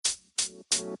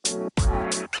All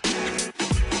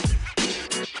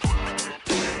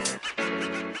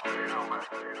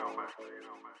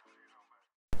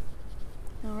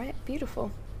right, beautiful.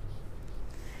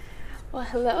 Well,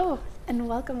 hello and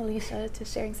welcome, Alicia, to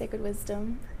Sharing Sacred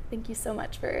Wisdom. Thank you so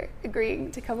much for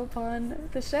agreeing to come upon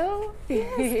the show.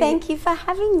 Yes, thank you for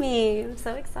having me. I'm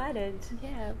so excited.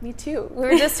 Yeah, me too. We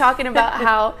were just talking about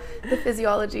how the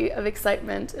physiology of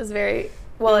excitement is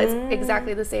it's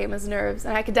exactly the same as nerves.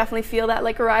 And I could definitely feel that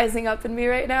like rising up in me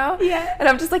right now. Yeah. And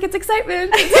I'm just like, it's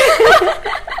excitement.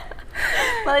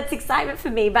 Well, it's excitement for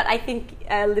me, but I think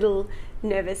a little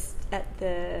nervous at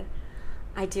the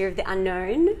idea of the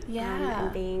unknown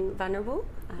and being vulnerable.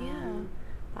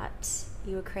 But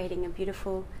you were creating a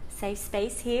beautiful safe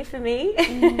space here for me.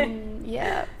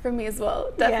 Yeah, for me as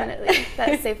well, definitely. Yeah.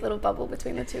 That safe little bubble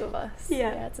between the two of us.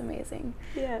 Yeah, it's amazing.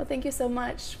 Yeah. Well, thank you so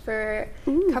much for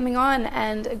coming on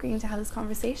and agreeing to have this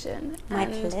conversation. My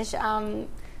pleasure.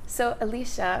 So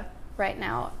Alicia, right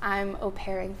now, I'm au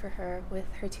pairing for her with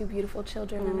her two beautiful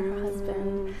children and her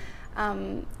husband.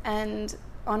 And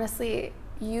honestly,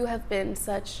 you have been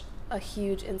such a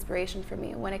huge inspiration for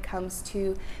me when it comes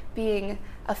to being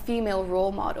a female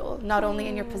role model, not only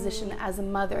in your position as a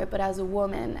mother, but as a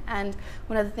woman. And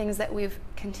one of the things that we've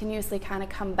continuously kind of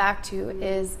come back to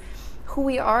is who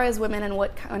we are as women and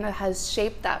what kind of has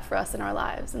shaped that for us in our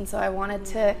lives. And so I wanted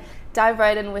to dive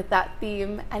right in with that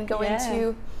theme and go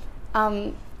into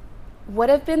what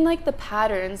have been like the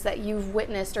patterns that you've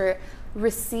witnessed or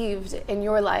received in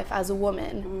your life as a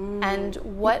woman, and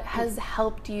what has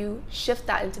helped you shift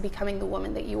that into becoming the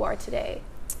woman that you are today?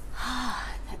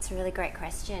 That's a really great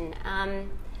question.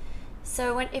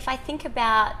 So if I think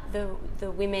about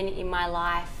the women in my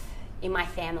life, in my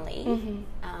family,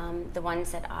 the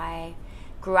ones that I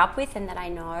grew up with and that I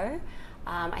know,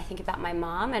 I think about my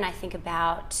mom, and I think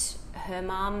about her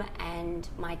mom and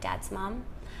my dad's mom,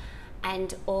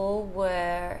 and all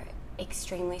were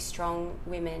extremely strong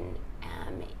women,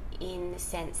 in the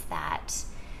sense that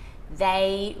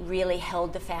they really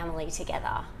held the family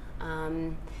together.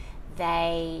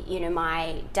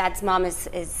 My dad's mum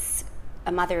is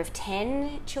a mother of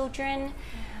 10 children,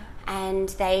 and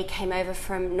they came over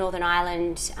from Northern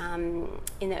Ireland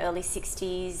in the early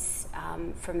 60s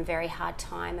from a very hard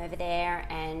time over there,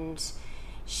 and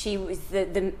she was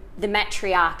the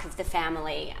matriarch of the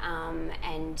family,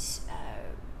 and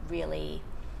really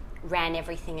ran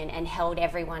everything and held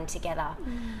everyone together.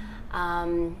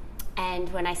 And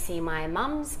when I see my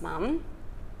mum's mum,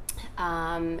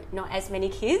 not as many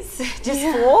kids, just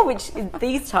 4, which in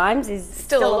these times is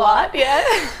still a lot.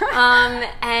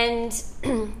 And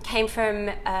came from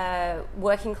a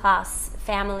working class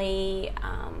family,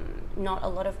 not a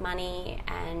lot of money,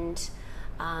 and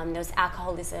there was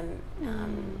alcoholism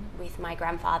with my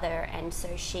grandfather, and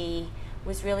so she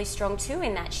was really strong too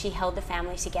in that she held the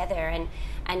family together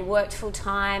and worked full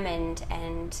time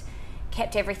and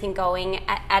kept everything going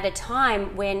at a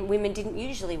time when women didn't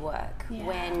usually work,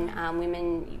 when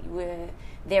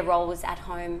their role was at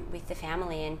home with the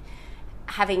family. And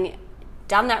having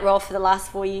done that role for the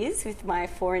last 4 years with my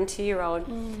 4 and 2-year-old,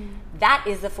 that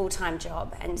is the full-time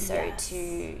job, and so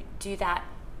to do that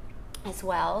as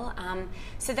well.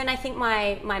 So then I think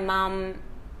my mum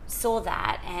saw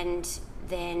that and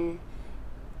then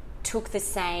took the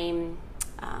same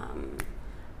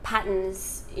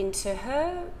patterns into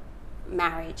her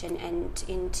marriage and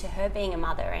into her being a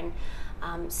mother.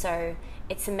 And so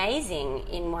it's amazing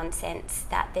in one sense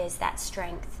that there's that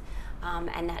strength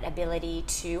and that ability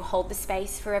to hold the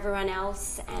space for everyone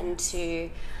else and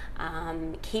to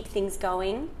keep things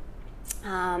going.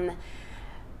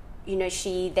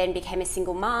 She then became a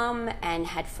single mom and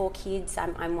had 4 kids.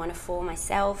 I'm one of 4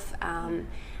 myself.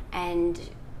 And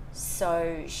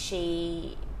so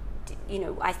she,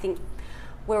 I think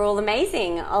we're all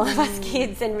amazing, all of us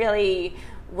kids, and really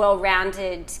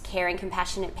well-rounded, caring,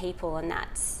 compassionate people, and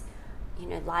that's,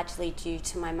 largely due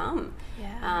to my mum.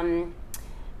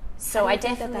 So I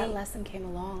definitely that lesson came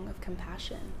along of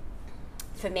compassion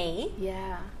for me.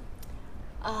 Yeah.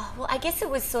 Well, I guess it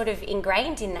was sort of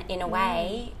ingrained in a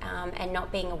way, and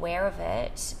not being aware of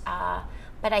it.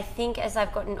 But I think as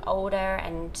I've gotten older,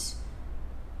 and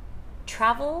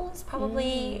travel is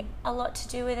probably a lot to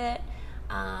do with it.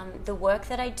 The work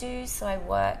that I do, so I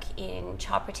work in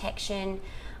child protection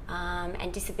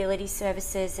and disability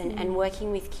services, and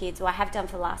working with kids, well, I have done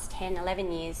for the last 10,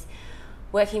 11 years,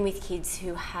 working with kids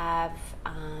who have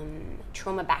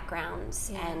trauma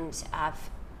backgrounds and have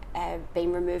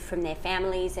been removed from their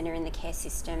families and are in the care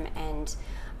system, and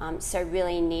so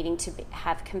really needing to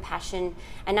have compassion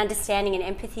and understanding and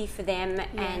empathy for them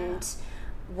and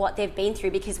what they've been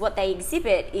through, because what they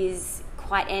exhibit is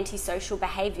quite antisocial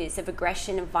behaviours of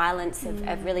aggression, of violence,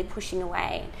 of really pushing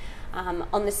away.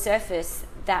 On the surface,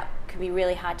 that can be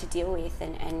really hard to deal with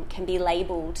and can be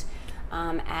labelled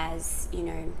as, you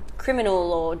know,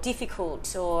 criminal or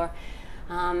difficult or,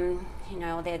 you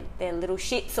know, they're little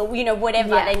shits or, you know,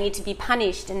 whatever, they need to be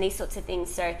punished and these sorts of things.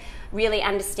 So really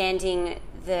understanding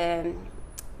the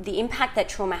impact that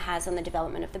trauma has on the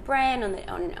development of the brain,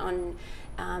 on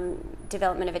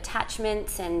development of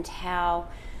attachments, and how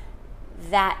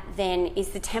that then is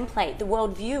the template, the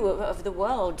worldview of the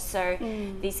world. So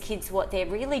these kids, what they're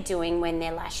really doing when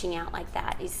they're lashing out like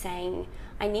that is saying,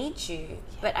 I need you,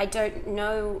 but I don't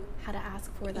know how to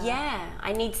ask for that. Yeah,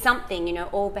 I need something, you know,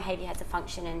 all behaviour has a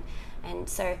function. And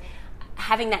so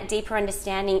having that deeper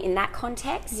understanding in that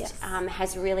context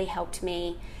has really helped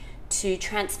me to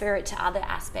transfer it to other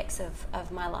aspects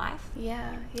of my life.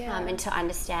 And to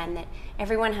understand that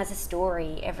everyone has a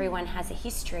story, everyone has a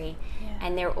history,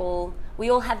 and we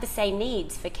all have the same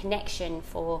needs for connection,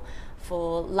 for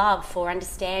love, for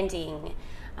understanding,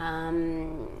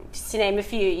 just to name a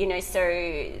few, you know,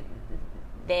 so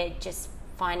they're just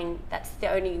finding that's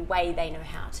the only way they know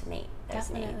how to meet those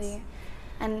needs.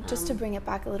 And just to bring it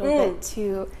back a little bit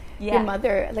to your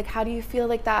mother, like, how do you feel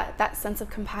like that sense of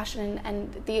compassion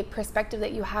and the perspective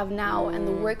that you have now and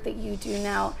the work that you do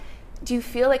now, do you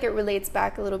feel like it relates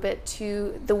back a little bit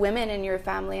to the women in your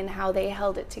family and how they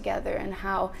held it together and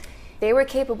how they were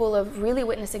capable of really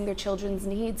witnessing their children's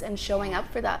needs and showing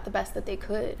up for that the best that they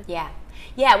could?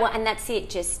 Well, and that's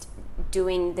it, just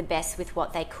doing the best with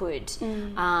what they could.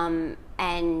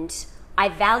 And I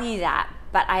value that,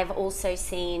 but I've also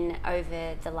seen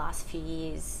over the last few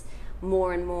years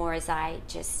more and more as I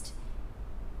just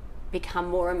become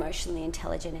more emotionally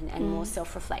intelligent and more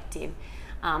self-reflective,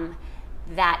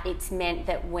 that it's meant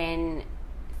that when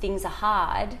things are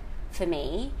hard for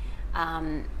me,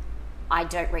 I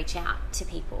don't reach out to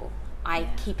people. I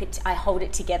hold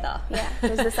it together.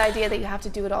 There's this idea that you have to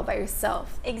do it all by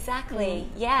yourself. Exactly.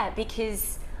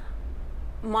 Because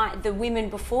the women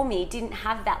before me didn't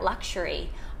have that luxury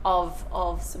of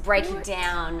breaking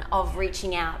down, of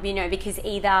reaching out, you know, because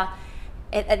either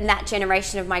in that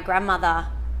generation of my grandmother,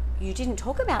 you didn't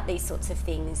talk about these sorts of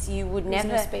things. You would never.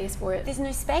 There's no space for it. There's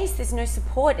no space. There's no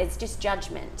support. It's just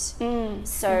judgment.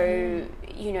 So,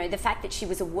 you know, the fact that she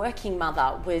was a working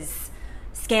mother was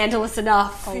scandalous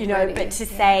enough, you know, but to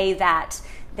say that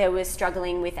they were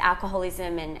struggling with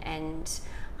alcoholism and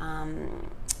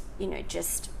you know,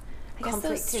 just I guess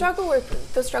those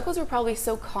struggles were probably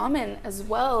so common as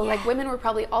well. Like, women were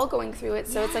probably all going through it.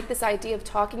 So it's like this idea of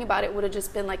talking about it would have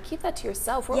just been like, keep that to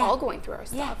yourself. We're all going through our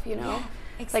stuff, you know?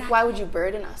 Exactly. Like, why would you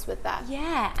burden us with that?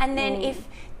 And then if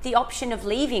the option of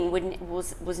leaving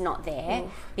was not there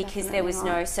because there was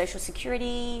no social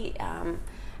security,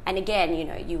 and again, you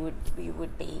know, you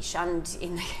would be shunned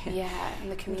in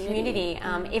the community.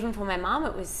 Even for my mum,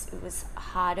 it was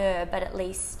harder, but at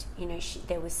least, you know,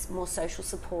 there was more social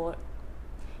support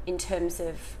in terms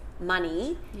of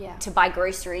money to buy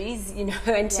groceries, you know,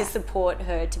 and to support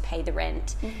her to pay the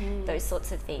rent, those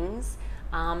sorts of things.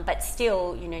 But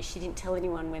still, you know, she didn't tell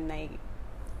anyone when they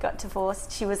got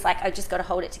divorced. She was like, I just got to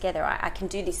hold it together. I can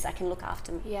do this. I can look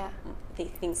after the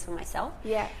things for myself.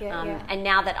 And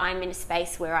now that I'm in a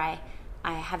space where I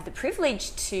have the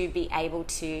privilege to be able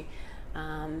to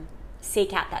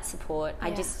seek out that support,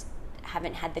 I just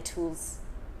haven't had the tools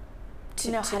to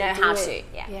know how to.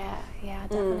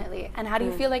 Definitely. And how do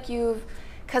you feel like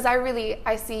because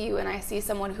I see you and I see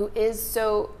someone who is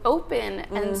so open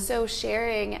and so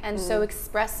sharing and so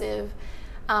expressive.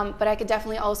 But I could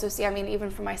definitely also see, I mean,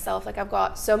 even for myself, like, I've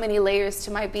got so many layers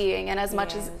to my being, and as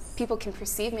much as people can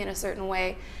perceive me in a certain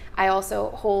way, I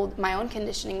also hold my own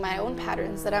conditioning, my own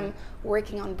patterns that I'm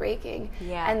working on breaking.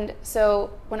 And so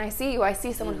when I see you, I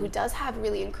see someone who does have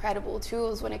really incredible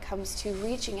tools when it comes to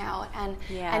reaching out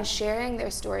and sharing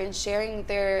their story and sharing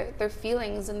their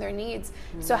feelings and their needs.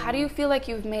 So how do you feel like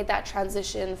you've made that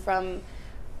transition from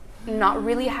not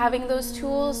really having those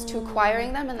tools to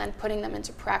acquiring them and then putting them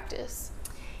into practice?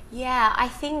 I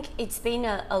think it's been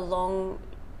a long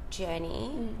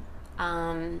journey.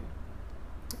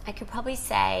 I could probably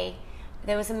say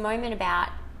there was a moment about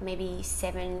maybe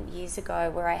 7 years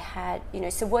ago where I had, you know,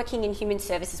 so working in human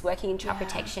services, working in child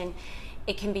protection,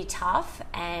 it can be tough,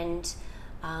 and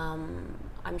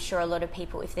I'm sure a lot of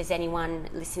people, if there's anyone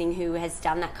listening who has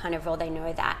done that kind of role, they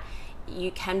know that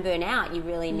you can burn out. You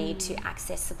really need to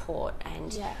access support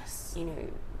and, you know,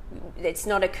 it's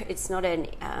not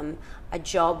a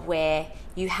job where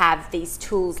you have these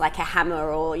tools like a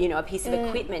hammer or a piece of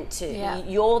equipment to.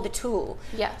 You're the tool.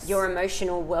 Yes. Your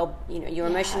emotional your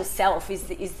emotional self is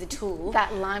the tool.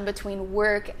 That line between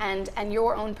work and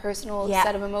your own personal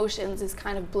set of emotions is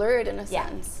kind of blurred in a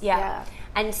sense. Yeah.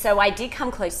 And so I did come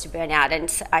close to burnout,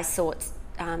 and I sought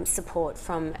support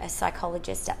from a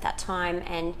psychologist at that time,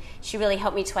 and she really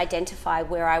helped me to identify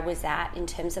where I was at in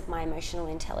terms of my emotional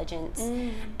intelligence,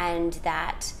 and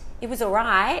that it was all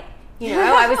right.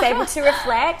 I was able to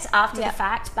reflect after the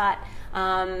fact, but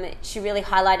she really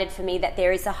highlighted for me that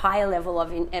there is a higher level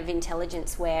of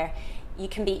intelligence where you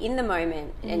can be in the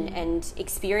moment and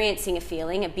experiencing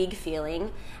a big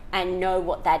feeling, and know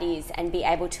what that is and be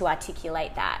able to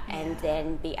articulate that and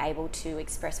then be able to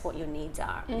express what your needs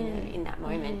are in that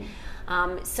moment.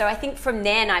 So I think from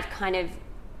then I've kind of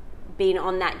been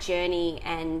on that journey,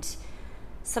 and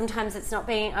sometimes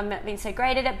I'm not being so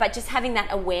great at it, but just having that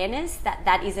awareness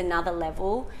that is another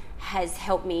level has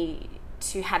helped me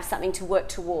to have something to work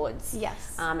towards.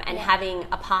 Yes. And having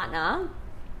a partner,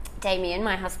 Damien,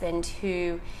 my husband,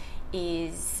 who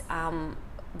is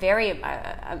very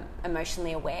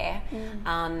emotionally aware,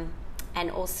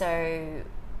 and also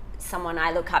someone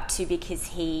I look up to because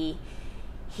he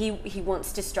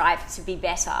wants to strive to be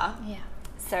better. Yeah.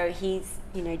 So he's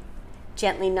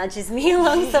gently nudges me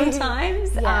along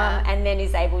sometimes, and then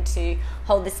is able to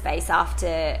hold the space after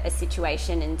a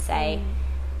situation and say,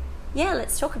 yeah,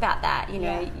 let's talk about that.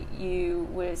 You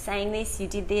were saying this, you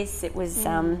did this. It was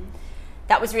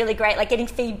that was really great, like getting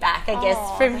feedback, I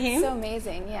guess, from him. So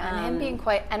amazing, and him being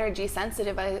quite energy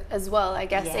sensitive as well. I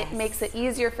guess it makes it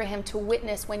easier for him to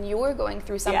witness when you're going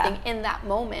through something in that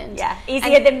moment. Yeah,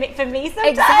 easier than for me sometimes.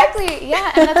 Exactly,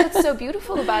 yeah, and that's what's so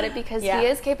beautiful about it, because he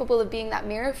is capable of being that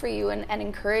mirror for you and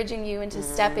encouraging you into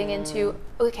stepping into,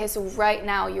 okay, so right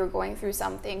now you're going through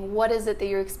something. What is it that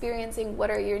you're experiencing? What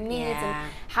are your needs? And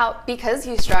how, because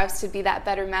he strives to be that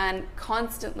better man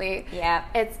constantly,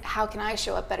 it's how can I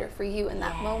show up better for you in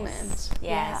that moment.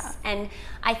 And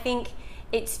I think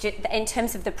it's just, in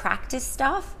terms of the practice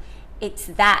stuff, it's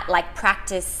that, like,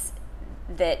 practice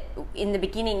that in the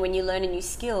beginning when you learn a new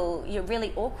skill, you're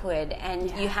really awkward, and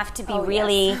you have to be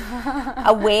really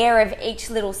aware of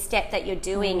each little step that you're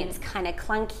doing. It's kind of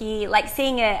clunky, like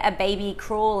seeing a baby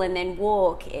crawl and then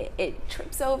walk, it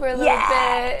trips over a little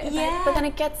bit, but then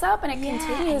it gets up and it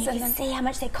continues, and you can see how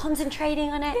much they're concentrating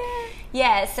on it.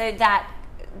 So that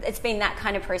it's been that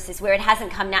kind of process where it hasn't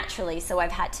come naturally, so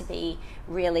I've had to be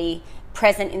really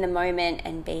present in the moment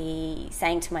and be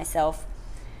saying to myself,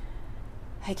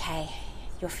 okay,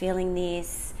 you're feeling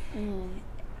this,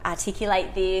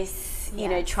 articulate this,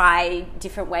 try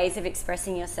different ways of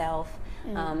expressing yourself,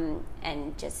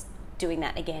 and just doing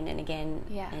that again and again,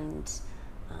 and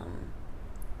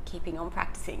keeping on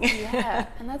practicing.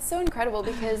 And that's so incredible,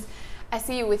 because I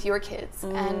see you with your kids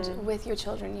and with your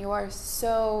children. You are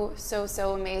so, so,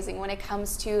 so amazing when it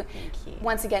comes to,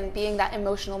 once again, being that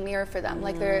emotional mirror for them.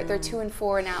 Like they're 2 and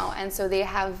 4 now, and so they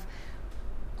have,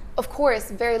 of course,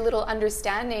 very little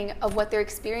understanding of what they're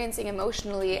experiencing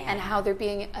emotionally and how they're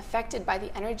being affected by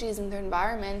the energies in their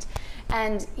environment.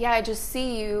 And I just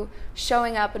see you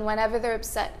showing up, and whenever they're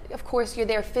upset, of course you're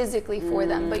there physically for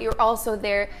them, but you're also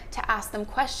there to ask them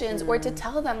questions or to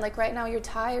tell them, like, right now you're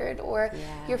tired or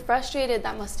you're frustrated,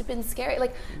 that must have been scary,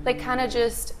 like kind of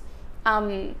just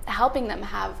helping them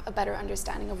have a better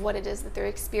understanding of what it is that they're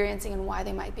experiencing and why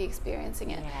they might be experiencing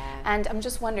it. And I'm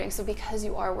just wondering, so because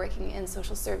you are working in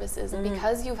social services and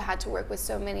because you've had to work with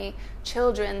so many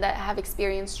children that have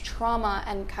experienced trauma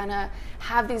and kind of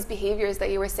have these behaviors that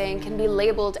you were saying can be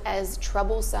labeled as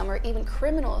troublesome or even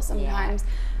criminal sometimes,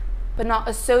 but not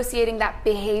associating that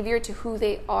behavior to who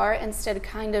they are, instead of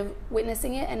kind of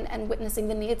witnessing it and witnessing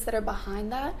the needs that are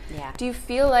behind that. Do you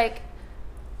feel like,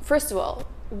 first of all,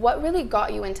 what really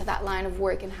got you into that line of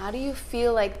work, and how do you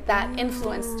feel like that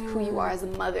influenced who you are as a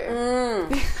mother?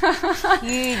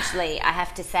 Hugely, I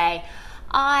have to say.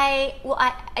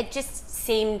 It just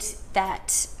seemed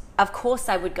that, of course,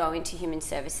 I would go into human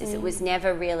services. It was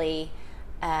never really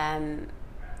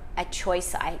a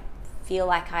choice I feel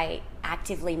like I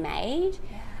actively made.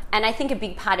 And I think a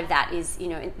big part of that is,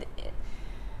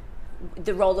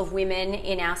 the role of women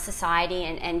in our society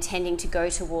and tending to go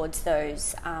towards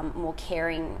those more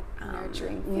caring,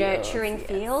 nurturing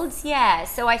fields.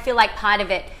 So I feel like part of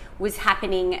it was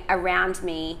happening around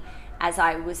me as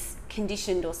I was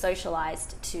conditioned or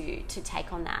socialized to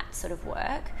take on that sort of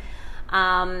work.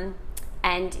 And,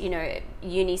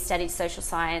 uni studied social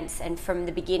science, and from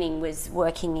the beginning was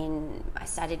I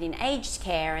started in aged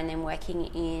care and then working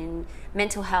in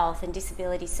mental health and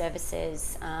disability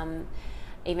services,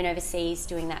 even overseas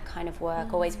doing that kind of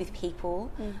work, always with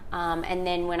people. And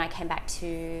then when I came back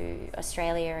to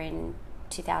Australia in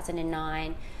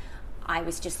 2009, I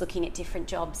was just looking at different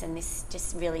jobs, and this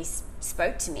just really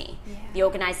spoke to me. The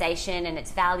organisation and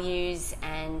its values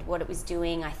and what it was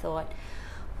doing. I thought,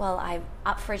 well, I'm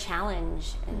up for a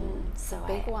challenge, and so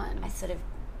I sort of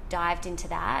dived into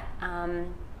that.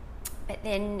 But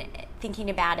then thinking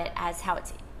about it as how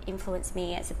it's influenced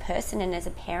me as a person and as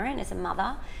a parent, as a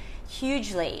mother,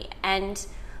 hugely. And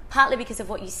partly because of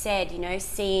what you said,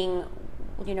 seeing,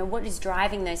 what is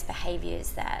driving those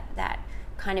behaviours, that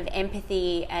kind of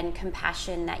empathy and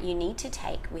compassion that you need to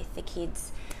take with the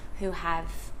kids who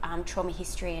have trauma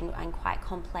history and quite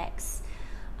complex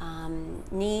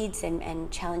needs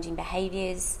and challenging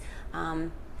behaviours.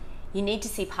 You need to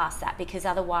see past that, because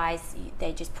otherwise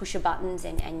they just push your buttons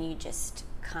and you just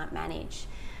can't manage.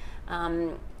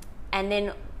 And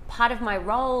then part of my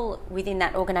role within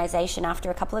that organisation after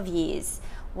a couple of years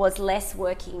was less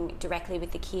working directly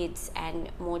with the kids and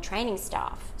more training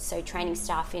staff. So training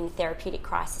staff in therapeutic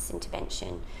crisis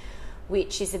intervention,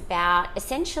 which is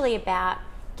essentially about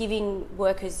giving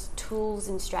workers tools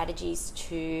and strategies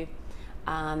to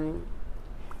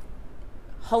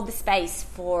hold the space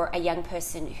for a young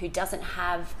person who doesn't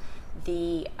have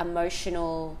the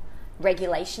emotional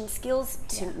regulation skills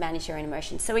to manage their own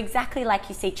emotions. So exactly like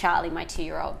you see Charlie, my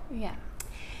 2-year-old. Yeah.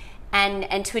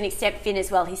 And to an extent Finn as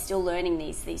well, he's still learning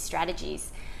these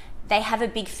strategies. They have a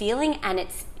big feeling and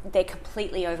they're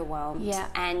completely overwhelmed. Yeah.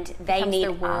 And they need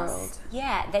their world. us.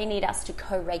 Yeah, they need us to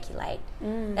co-regulate.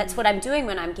 That's what I'm doing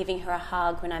when I'm giving her a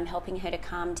hug, when I'm helping her to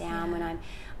calm down, when I'm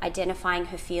identifying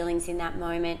her feelings in that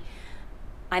moment.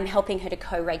 I'm helping her to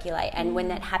co-regulate. And when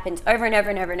that happens over and over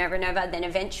and over and over and over, then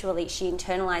eventually she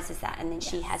internalizes that, and then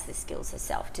she has the skills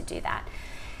herself to do that.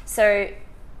 So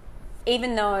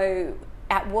even though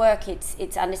at work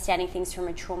it's understanding things from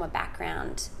a trauma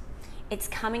background, it's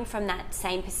coming from that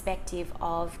same perspective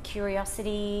of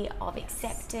curiosity, of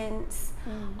acceptance,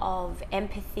 of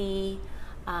empathy,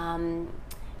 and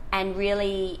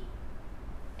really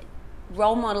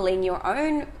role modeling your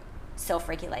own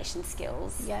self-regulation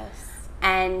skills. Yes.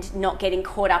 And not getting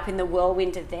caught up in the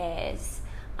whirlwind of theirs.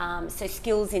 So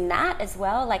skills in that as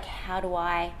well, like how do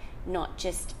I not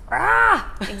just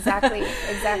Exactly.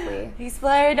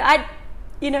 explode?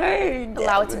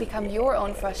 Allow it to become your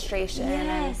own frustration.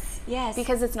 Yes.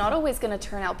 Because it's not always going to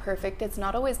turn out perfect. It's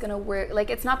not always going to work. Like,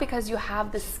 it's not because you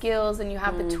have the skills and you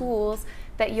have the tools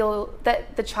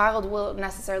that the child will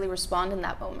necessarily respond in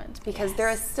that moment, because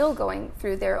they're still going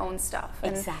through their own stuff.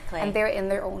 Exactly. And they're in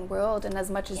their own world, and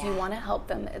as much as you want to help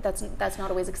them, that's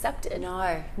not always accepted.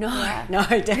 No,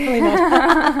 definitely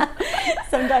not.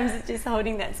 Sometimes it's just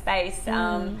holding that space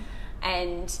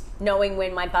and knowing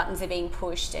when my buttons are being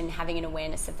pushed and having an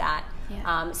awareness of that.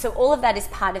 So all of that is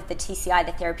part of the TCI,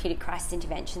 the therapeutic crisis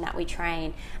intervention that we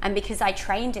train. And because I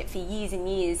trained it for years and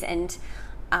years, and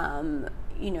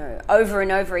over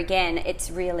and over again,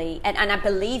 it's really, and I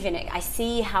believe in it. I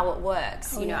see how it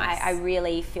works. I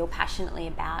really feel passionately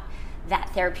about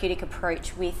that therapeutic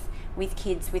approach with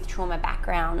kids with trauma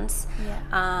backgrounds.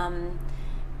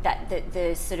 That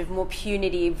the sort of more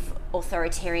punitive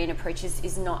authoritarian approaches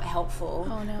is not helpful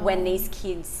when these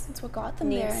kids... It's what got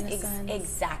them there in a sense.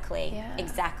 Exactly.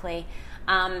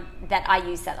 That I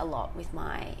use that a lot with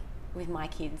my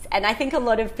kids. And I think a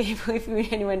lot of people, if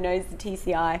anyone knows the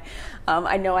TCI,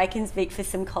 I know I can speak for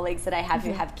some colleagues that I have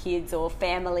who have kids or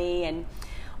family,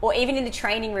 or even in the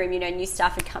training room, new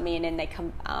staff would come in and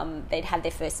they'd have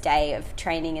their first day of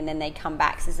training, and then they'd come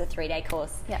back. So it's a 3-day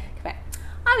course. Yeah. Come back.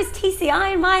 I was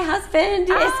TCI and my husband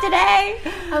yesterday.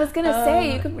 I was going to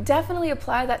say, you could definitely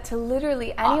apply that to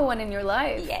literally anyone in your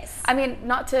life. Yes. I mean,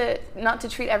 not to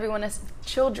treat everyone as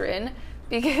children,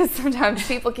 because sometimes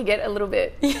people can get a little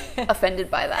bit offended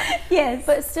by that. Yes.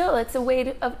 But still, it's a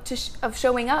way of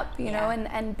showing up, you know,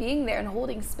 and being there and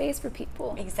holding space for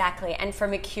people. Exactly. And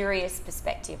from a curious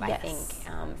perspective, I think,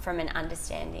 from an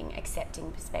understanding,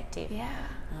 accepting perspective.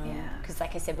 Because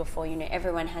like I said before,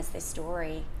 everyone has their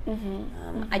story.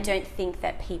 I don't think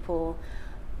that people,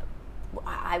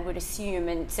 I would assume,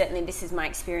 and certainly this is my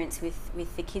experience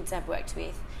with the kids I've worked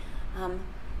with,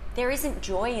 there isn't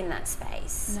joy in that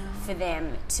space for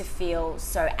them to feel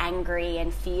so angry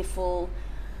and fearful.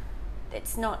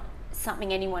 It's not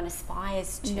something anyone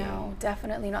aspires to. No,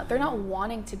 definitely not. They're not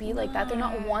wanting to be like that. They're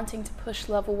not wanting to push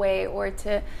love away or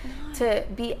to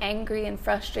be angry and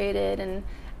frustrated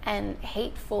and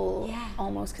hateful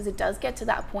almost, because it does get to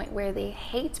that point where they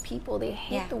hate people. They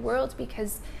hate the world,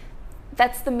 because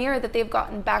that's the mirror that they've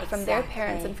gotten back from their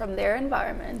parents and from their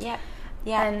environment.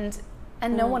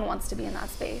 And no one wants to be in that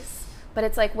space. But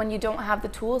it's like, when you don't have the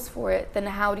tools for it, then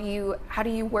how do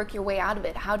you work your way out of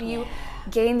it? How do you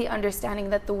gain the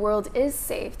understanding that the world is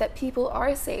safe, that people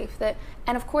are safe,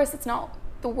 and of course it's not,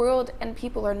 the world and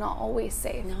people are not always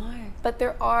safe. No. But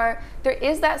there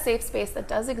is that safe space that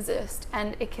does exist,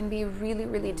 and it can be really,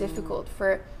 really difficult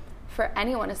for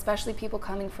anyone, especially people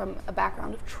coming from a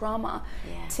background of trauma,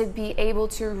 to be able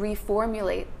to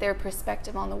reformulate their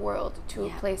perspective on the world to a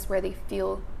place where they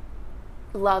feel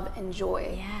love and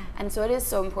joy. And so it is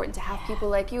so important to have people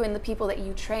like you and the people that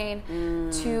you train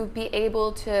to be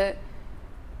able to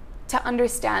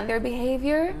understand their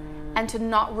behavior and to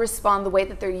not respond the way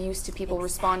that they're used to people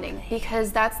responding,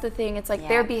 because that's the thing. It's like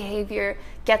their behavior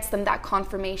gets them that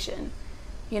confirmation.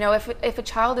 You know, if a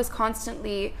child is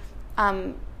constantly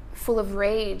full of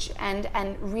rage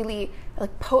and really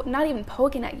like not even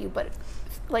poking at you, but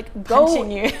like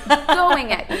punching you,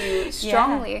 going at you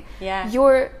strongly,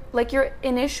 your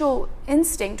initial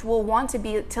instinct will want to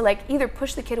be to like either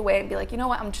push the kid away and be like, you know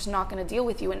what, I'm just not going to deal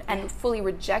with you, and fully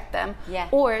reject them,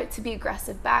 or to be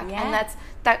aggressive back. And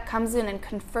that comes in and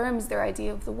confirms their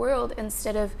idea of the world,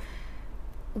 instead of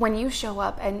when you show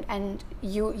up and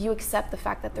you accept the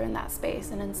fact that they're in that space,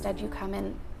 and instead you come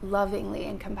in lovingly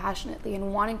and compassionately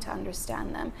and wanting to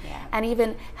understand them, and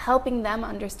even helping them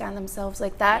understand themselves,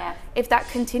 like that. If that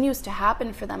continues to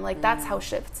happen for them, like that's how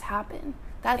shifts happen.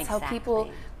 That's how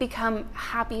people become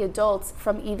happy adults,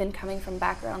 from even coming from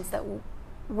backgrounds that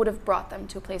would have brought them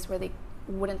to a place where they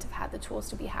wouldn't have had the tools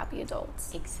to be happy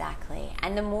adults. Exactly.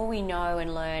 And the more we know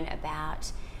and learn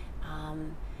about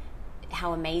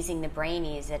how amazing the brain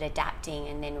is at adapting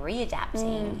and then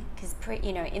readapting, because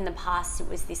in the past it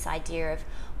was this idea of,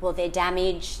 well, they're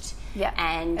damaged,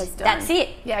 and that's it.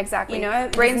 Yeah, exactly. You know,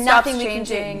 brain stops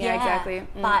changing. Yeah, exactly.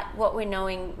 But what we're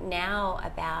knowing now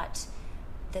about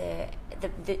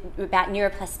about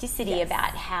neuroplasticity,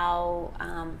 about how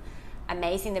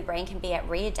amazing the brain can be at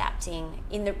readapting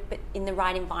in the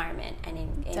right environment, and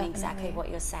in exactly what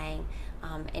you're saying,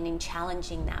 and in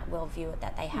challenging that worldview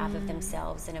that they have of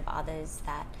themselves and of others,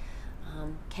 that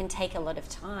can take a lot of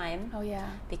time. Oh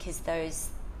yeah. Because those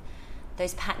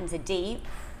patterns are deep.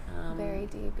 Very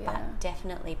deep, but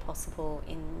definitely possible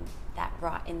in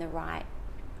the right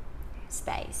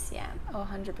space. Oh,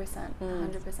 100%.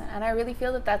 100%. And I really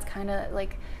feel that that's kind of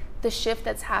like the shift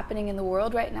that's happening in the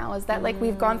world right now, is that like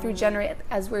we've gone through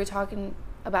as we were talking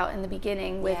about in the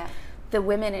beginning with the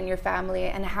women in your family,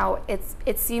 and how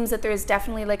it seems that there's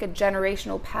definitely like a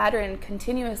generational pattern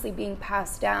continuously being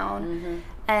passed down,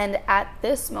 and at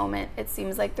this moment it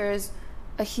seems like there's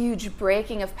a huge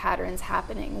breaking of patterns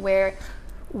happening, where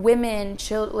women,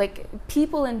 children, like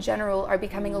people in general, are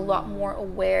becoming a lot more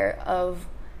aware of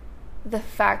the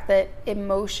fact that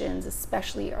emotions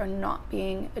especially are not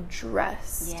being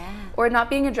addressed, or not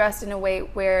being addressed in a way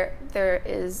where there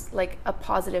is like a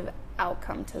positive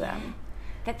outcome to them.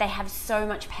 That they have so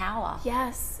much power.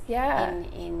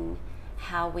 In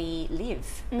how we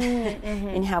live,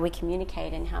 in how we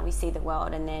communicate, and how we see the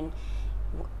world, and then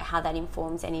how that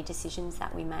informs any decisions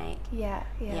that we make.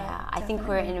 I think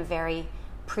we're in a very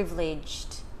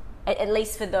privileged, at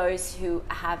least for those who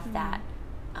have that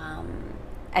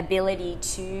ability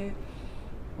to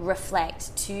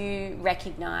reflect, to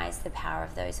recognize the power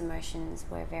of those emotions.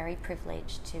 We're very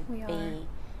privileged to be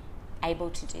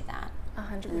able to do that.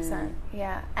 100%.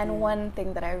 And one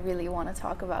thing that I really want to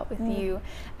talk about with you,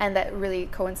 and that really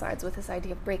coincides with this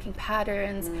idea of breaking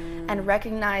patterns and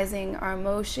recognizing our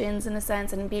emotions in a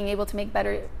sense, and being able to make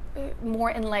better, more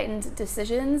enlightened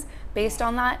decisions based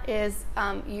on that, is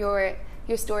your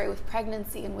story with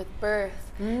pregnancy and with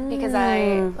birth, because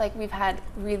we've had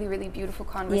really, really beautiful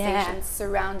conversations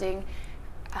surrounding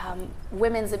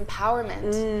women's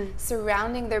empowerment,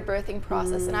 surrounding their birthing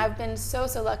process, and I've been so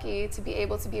lucky to be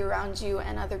able to be around you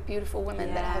and other beautiful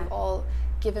women that have all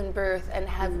given birth and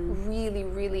have really,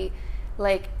 really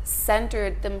like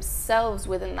centered themselves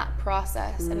within that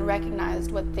process and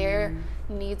recognized what their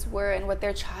needs were and what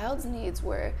their child's needs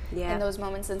were in those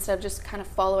moments, instead of just kind of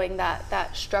following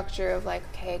that structure of like,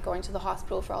 okay, going to the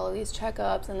hospital for all of these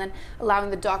checkups and then allowing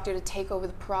the doctor to take over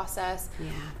the process.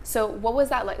 So what was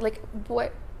that like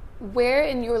where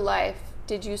in your life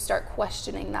did you start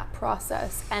questioning that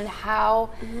process, and how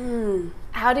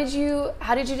did you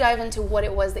dive into what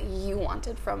it was that you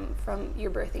wanted from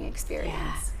your birthing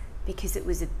experience? Because it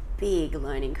was a big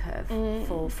learning curve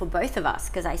for both of us,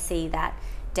 because I see that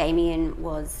Damien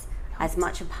was as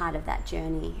much a part of that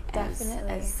journey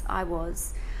as I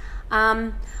was.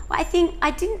 Well, I think I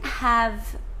didn't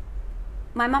have...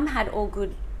 My mum had all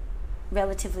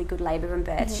relatively good labour and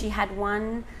birth. She had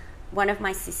one of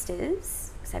my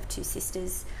sisters, because I have two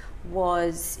sisters,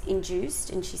 was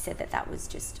induced, and she said that was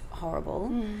just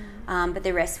horrible. But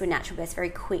the rest were natural births, very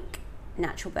quick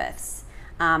natural births,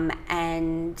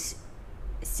 and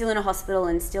still in a hospital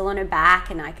and still on her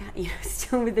back, and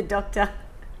still with the doctor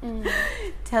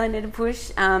telling her to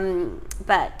push.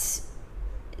 But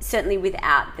certainly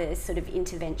without the sort of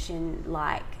intervention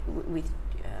like with,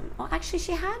 actually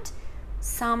she had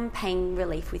some pain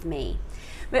relief with me.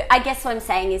 But I guess what I'm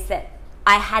saying is that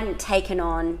I hadn't taken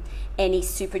on any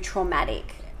super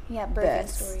traumatic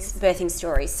birthing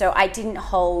stories. So I didn't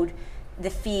hold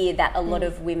the fear that a lot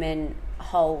of women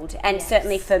hold. And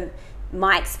certainly from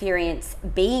my experience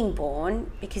being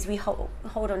born, because we hold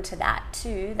on to that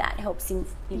too, that helps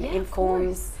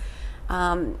informs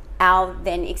our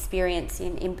then experience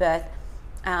in birth.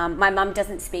 My mum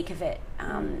doesn't speak of it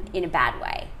in a bad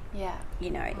way. Yeah.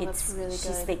 It's really she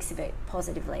good. speaks of it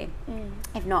positively.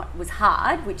 If not, it was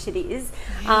hard, which it is.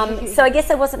 So I guess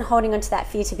I wasn't holding on to that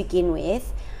fear to begin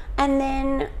with. And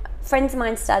then friends of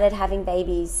mine started having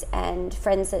babies, and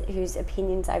friends whose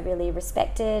opinions I really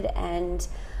respected, and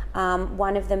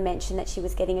one of them mentioned that she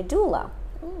was getting a doula.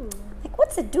 Ooh. Like,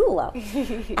 what's a doula?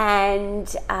 And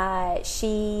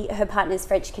her partner's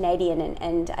French Canadian,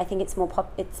 and I think it's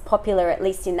it's popular, at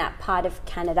least in that part of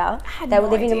Canada. They were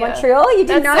living in Montreal. You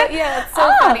didn't know? It's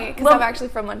so funny, because I'm actually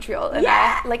from Montreal, and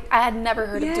I had never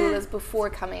heard of doulas before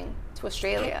coming to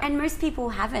Australia. And most people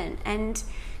haven't. And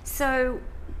so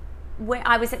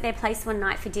I was at their place one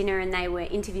night for dinner, and they were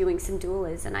interviewing some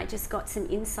doulas, and I just got some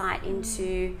insight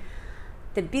into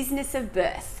the business of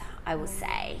birth, I will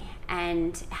say,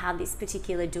 and how this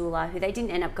particular doula, who they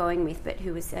didn't end up going with, but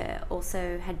who was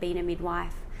also had been a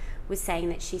midwife, was saying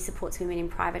that she supports women in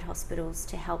private hospitals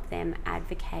to help them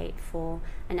advocate for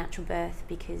a natural birth,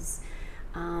 because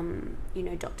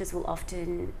doctors will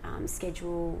often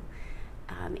schedule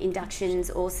inductions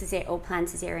or planned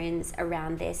cesareans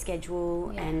around their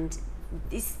schedule, and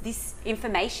this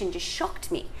information just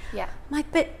shocked me. Yeah, I'm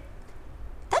like, but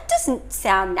that doesn't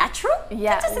sound natural.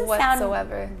 Yeah, that doesn't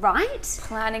whatsoever. Sound right.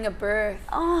 Planning a birth,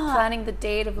 planning the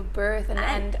date of a birth,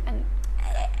 and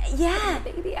the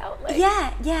baby out.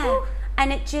 Whew.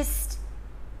 And it just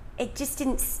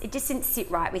didn't sit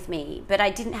right with me. But I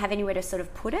didn't have anywhere to sort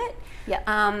of put it. Yeah.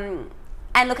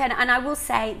 And look, and I will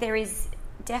say there is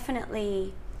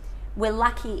definitely, we're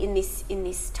lucky in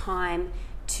this time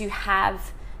to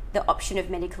have the option of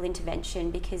medical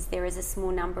intervention, because there is a small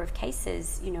number of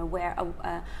cases, where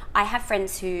I have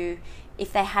friends who,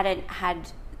 if they hadn't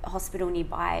had a hospital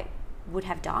nearby, would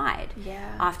have died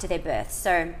after their birth.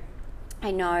 So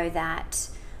I know that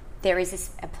there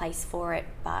is a place for it,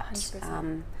 but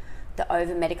the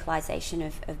over medicalisation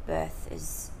of birth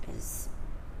is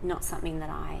not something that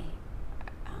I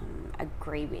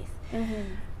agree with.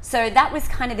 Mm-hmm. So that was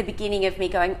kind of the beginning of me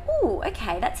going, oh,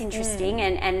 okay, that's interesting,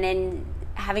 and then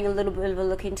having a little bit of a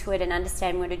look into it and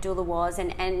understand what a doula was.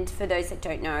 And for those that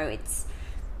don't know, it's,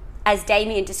 as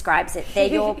Damien describes it, they're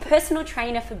your personal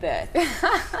trainer for birth.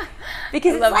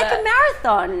 Because it's like a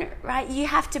marathon, right? You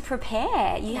have to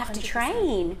prepare, you have to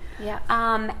train,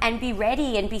 and be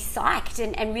ready and be psyched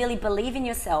and really believe in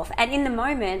yourself. And in the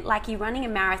moment, like, you're running a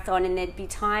marathon, and there'd be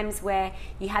times where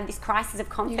you have this crisis of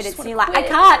confidence, and you're like, I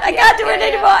can't do it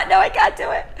anymore. No, I can't do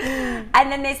it.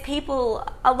 And then there's people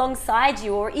alongside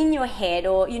you, or in your head,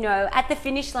 or, at the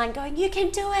finish line going, you can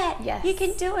do it. Yes. You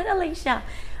can do it, Alicia.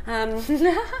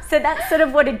 So that's sort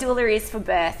of what a doula is for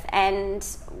birth, and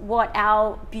what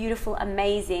our beautiful,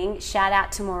 amazing, shout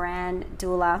out to Moran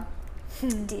doula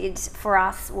did for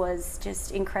us was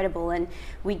just incredible. And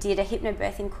we did a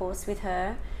hypnobirthing course with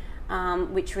her,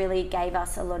 which really gave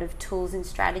us a lot of tools and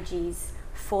strategies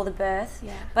for the birth,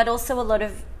 but also a lot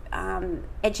of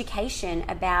education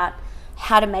about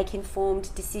how to make informed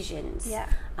decisions,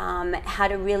 how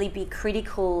to really be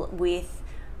critical with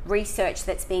research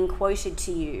that's being quoted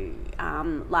to you,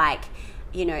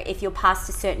 if you're past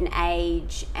a certain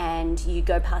age and you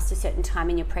go past a certain time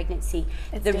in your pregnancy,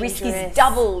 the risk is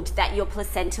doubled that your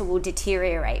placenta will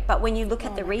deteriorate. But when you look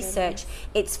at the research,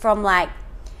 it's from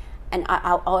and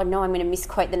I know I'm going to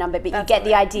misquote the number, but you get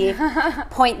the idea,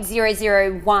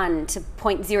 0.001 to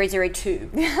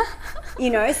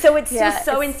 0.002. So it's just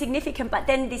so insignificant. But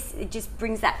then it just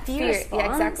brings that fear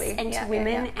response into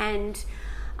women, and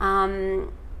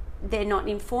they're not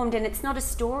informed, and it's not a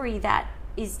story that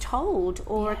is told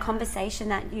or a conversation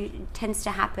that tends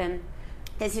to happen.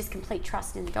 There's just complete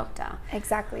trust in the doctor.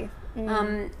 Exactly.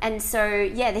 And so,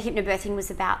 the hypnobirthing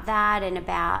was about that, and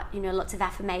about, lots of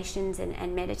affirmations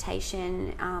and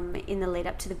meditation in the lead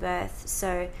up to the birth.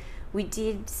 So we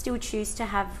did still choose to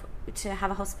have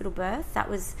a hospital birth. That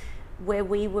was where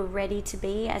we were ready to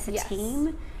be as a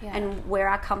team and where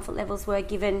our comfort levels were,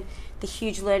 given the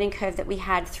huge learning curve that we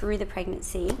had through the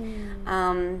pregnancy.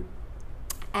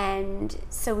 And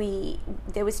so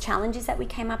there was challenges that we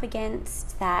came up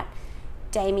against that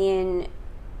Damien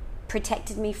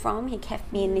protected me from. He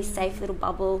kept me in this safe little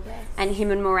bubble. And him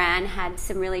and Moran had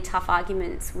some really tough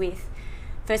arguments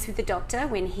first with the doctor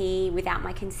when he, without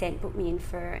my consent, put me in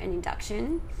for an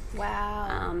induction.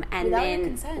 Wow. And without then your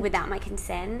consent. Without my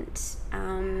consent,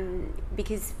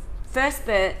 because first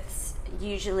births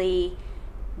usually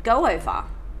go over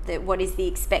what is the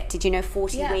expected,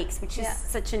 40 weeks, which is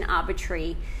such an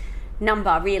arbitrary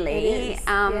number, really. It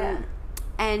is.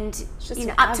 And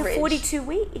up to 42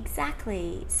 weeks,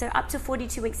 exactly. So up to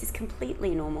 42 weeks is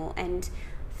completely normal. And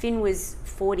Finn was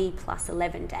 40 plus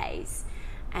 11 days,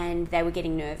 and they were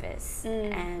getting nervous,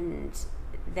 and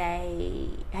they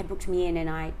had booked me in, and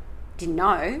I didn't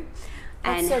know.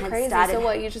 That's so crazy. So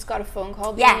what, you just got a phone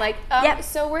call being like,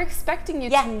 so we're expecting you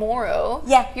tomorrow.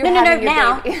 You're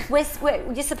now.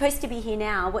 You're supposed to be here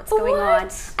now. What's going on?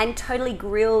 And totally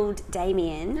grilled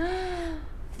Damien.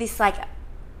 This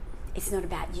it's not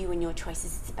about you and your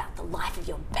choices, it's about the life of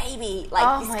your baby.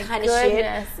 This kind of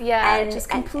shit. Yeah, and just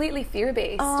completely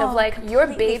fear-based of your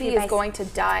baby is going to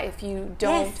die if you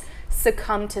don't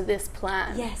succumb to this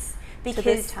plan. Yes. Because, to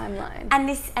this timeline.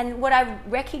 And what I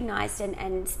recognised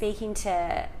and speaking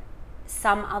to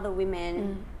some other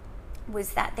women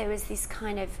was that there was this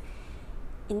kind of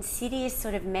insidious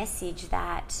sort of message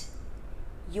that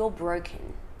you're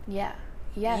broken. Yeah.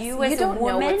 Yes. You as don't a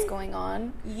woman, know what's going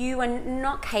on. You are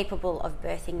not capable of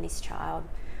birthing this child.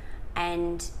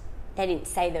 And they didn't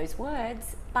say those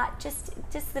words, but just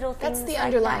little things. That's the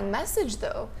underlying message,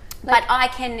 though. But I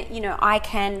can,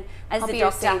 as I'll the be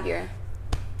doctor, your savior.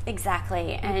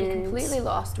 Exactly. You'd be completely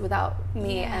lost without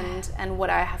me and what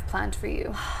I have planned for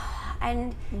you.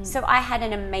 And so I had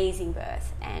an amazing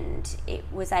birth, and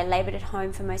I laboured at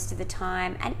home for most of the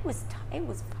time, and it was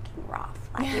fucking rough.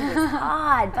 It was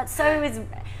hard, but so was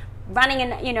running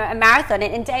a marathon.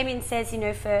 And Damien says,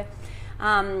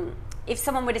 if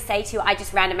someone were to say to you, I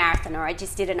just ran a marathon or I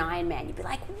just did an Ironman, you'd be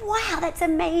like, wow, that's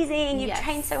amazing. You've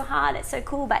trained so hard. That's so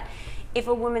cool. But if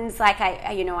a woman's like,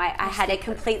 I had a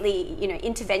completely,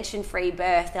 intervention-free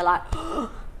birth, they're like,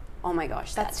 oh my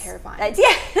gosh, that's terrifying. That's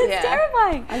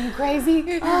terrifying. Are you crazy?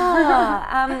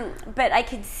 But I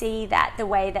could see that the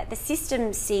way that the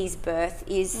system sees birth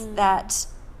is that,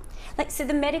 so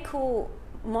the medical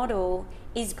model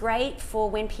is great for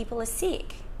when people are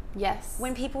sick. Yes.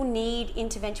 When people need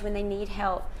intervention, when they need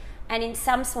help. And in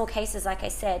some small cases, like I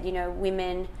said,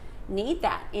 women need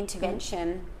that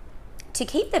intervention to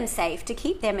keep them safe, to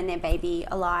keep them and their baby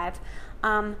alive.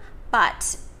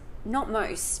 But not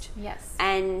most. Yes.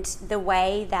 And the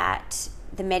way that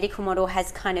the medical model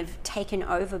has kind of taken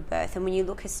over birth, and when you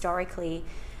look historically,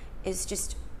 is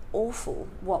just awful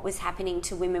what was happening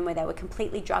to women, where they were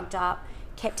completely drugged up,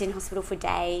 kept in hospital for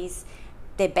days,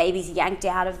 their babies yanked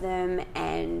out of them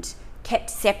and kept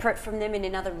separate from them in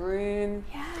another room.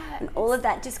 Yeah. And all of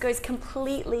that just goes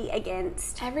completely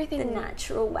against the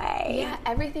natural way. Yeah,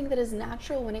 everything that is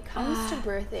natural when it comes to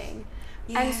birthing.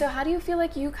 Yeah. And so how do you feel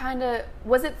like you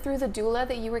was it through the doula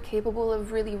that you were capable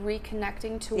of really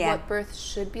reconnecting to what birth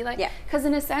should be like? Yeah. Because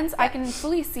in a sense, I can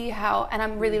fully see how, and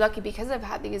I'm really lucky because I've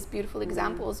had these beautiful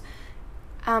examples,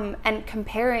 and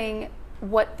comparing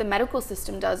what the medical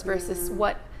system does versus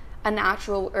what a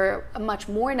natural or a much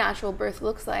more natural birth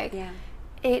looks like. Yeah.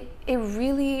 It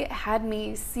really had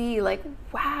me see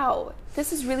wow,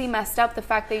 this is really messed up, the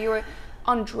fact that you were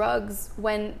on drugs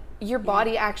when your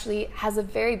body actually has a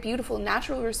very beautiful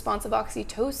natural response of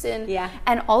oxytocin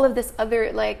and all of this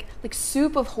other like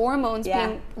soup of hormones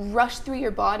being rushed through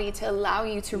your body to allow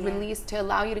you to release, to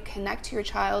allow you to connect to your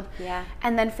child. Yeah.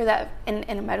 And then for that, in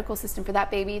a medical system, for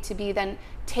that baby to be then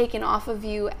taken off of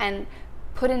you and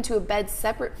put into a bed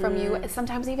separate from you,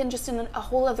 sometimes even just in a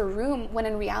whole other room, when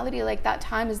in reality that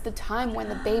time is the time when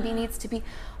the baby needs to be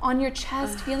on your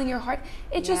chest, feeling your heart.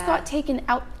 It just got taken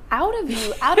out of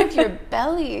you, out of your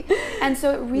belly. And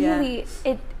so it really,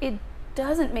 it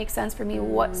doesn't make sense for me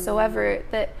whatsoever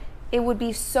that it would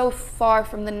be so far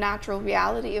from the natural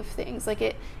reality of things.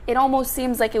 It almost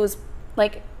seems like it was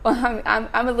I'm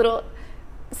a little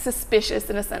suspicious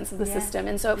in a sense of the system,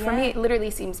 and so for me it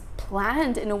literally seems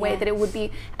planned in a way that it would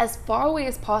be as far away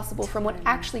as possible from what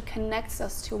actually connects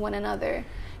us to one another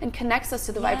and connects us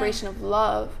to the vibration of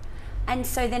love. And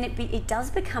so then it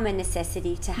does become a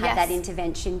necessity to have that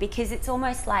intervention, because it's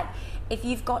almost like if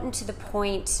you've gotten to the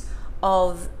point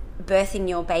of birthing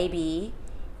your baby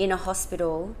in a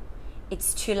hospital,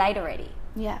 it's too late already.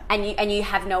 Yeah. And you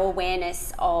have no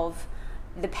awareness of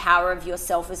the power of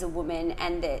yourself as a woman,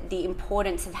 and the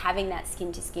importance of having that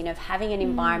skin to skin, of having an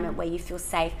environment where you feel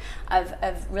safe, of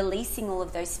releasing all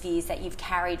of those fears that you've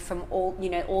carried from all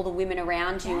the women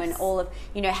around you, and all of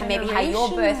maybe how your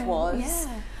birth was,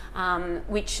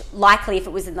 which likely, if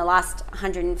it was in the last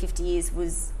 150 years,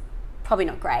 was probably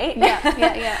not great.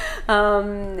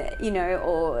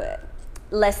 Or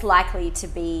less likely to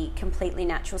be completely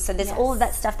natural. So there's all of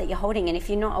that stuff that you're holding, and if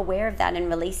you're not aware of that and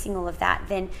releasing all of that,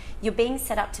 then you're being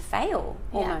set up to fail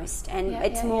almost. And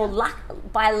it's more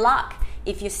luck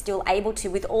if you're still able to,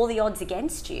 with all the odds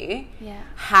against you,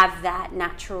 have that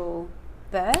natural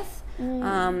birth.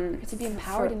 To be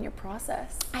empowered in your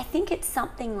process. I think it's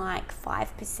something like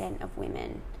 5% of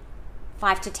women,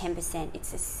 5 to 10%,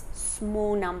 it's a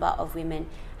small number of women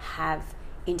have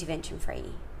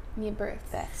intervention-free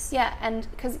births. Yeah,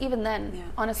 and because even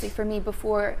then, honestly, for me,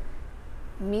 before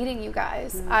meeting you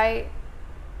guys, I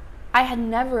had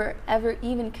never, ever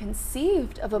even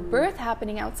conceived of a birth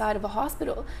happening outside of a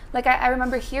hospital. Like, I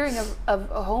remember hearing of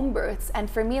home births, and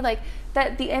for me, like,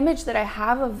 that the image that I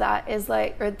have of that is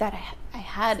like, or that I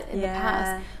had in the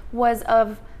past, was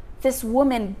of this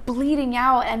woman bleeding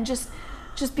out and just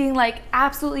being like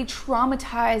absolutely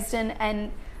traumatized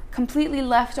and completely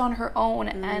left on her own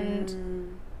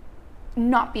and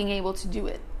not being able to do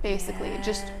it, basically.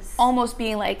 Just almost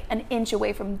being like an inch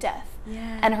away from death,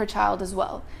 and her child as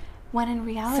well. When in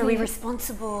reality, so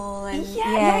irresponsible and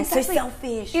exactly. So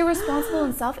selfish, irresponsible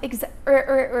and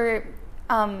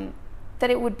that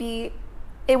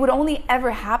it would only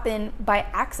ever happen by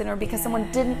accident, or because someone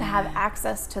didn't have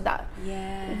access to that.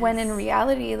 When in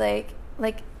reality, like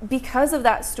because of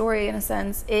that story, in a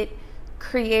sense, it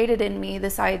created in me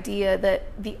this idea that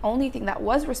the only thing that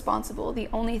was responsible, the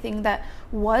only thing that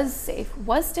was safe,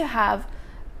 was to have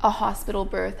a hospital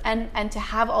birth and to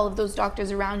have all of those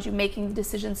doctors around you making the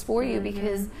decisions for you,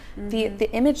 because the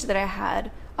image that I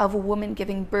had of a woman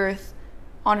giving birth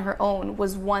on her own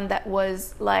was one that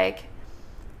was like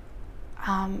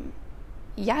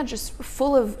just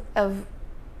full of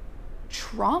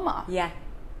trauma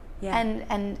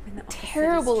and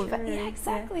terrible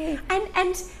exactly.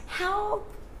 And how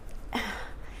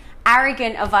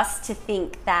arrogant of us to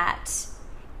think that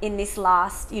in this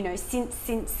last,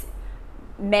 since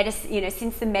medicine,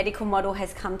 since the medical model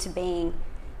has come to being,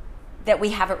 that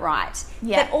we have it right.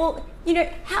 That all,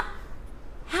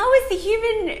 how has the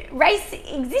human race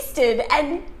existed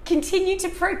and continued to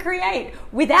procreate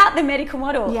without the medical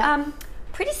model?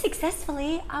 Pretty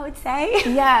successfully, I would say.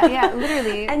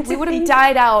 Literally. And we would have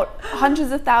died out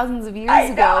hundreds of thousands of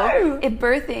years ago if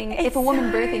a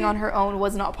woman birthing on her own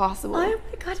was not possible. Oh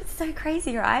my God, it's so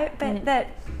crazy, right? But that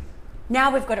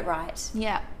now we've got it right.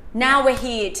 Now we're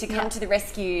here to come to the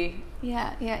rescue.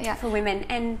 For women,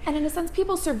 and in a sense,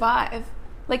 people survive.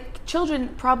 Like, children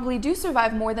probably do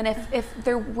survive more than if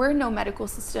there were no medical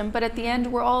system. But at the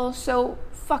end, we're all so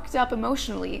fucked up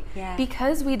emotionally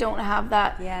because we don't have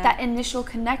that initial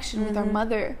connection with our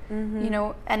mother,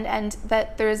 and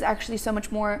that there's actually so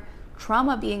much more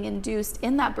trauma being induced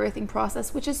in that birthing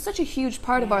process, which is such a huge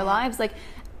part of our lives. Like,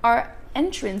 our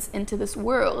entrance into this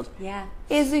world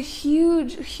is a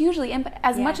hugely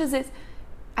as much as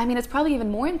it's probably even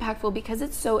more impactful because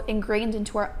it's so ingrained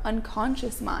into our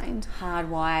unconscious mind.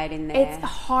 Hardwired in there. It's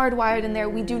hardwired in there.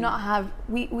 We do not have,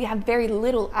 we have very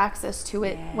little access to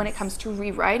it when it comes to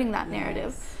rewriting that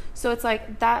narrative. So it's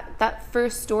like that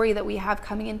first story that we have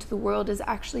coming into the world is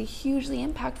actually hugely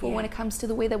impactful when it comes to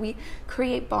the way that we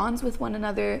create bonds with one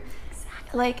another.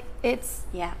 Exactly. Like, it's,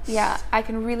 I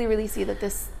can really, really see that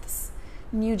this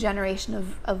new generation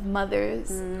of mothers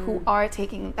who are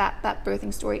taking that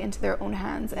birthing story into their own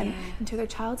hands and into their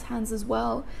child's hands as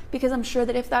well. Because I'm sure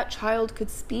that if that child could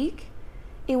speak,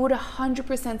 it would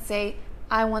 100% say,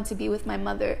 I want to be with my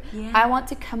mother. I want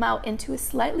to come out into a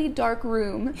slightly dark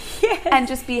room and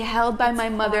just be held by my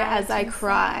mother as I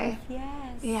cry.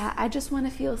 I just want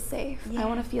to feel safe. I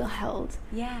want to feel held.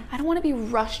 I don't want to be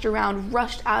rushed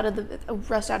out of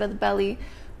the belly,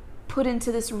 put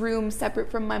into this room separate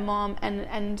from my mom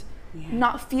and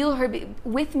not feel her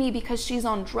with me because she's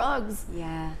on drugs.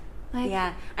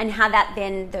 And how that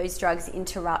then, those drugs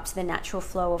interrupt the natural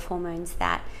flow of hormones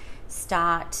that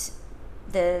start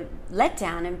the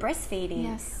letdown and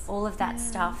breastfeeding, all of that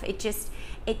stuff. It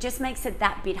just makes it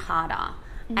that bit harder.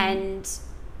 And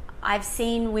I've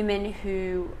seen women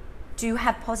who do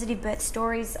have positive birth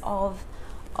stories of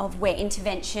where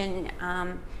intervention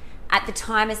at the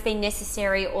time has been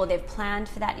necessary, or they've planned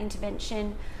for that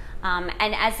intervention.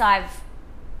 And as I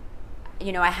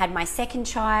had my second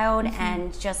child,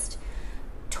 and just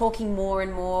talking more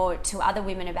and more to other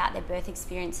women about their birth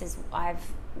experiences,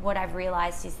 what I've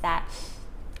realized is that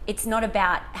it's not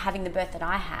about having the birth that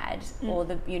I had, or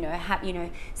the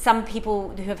some people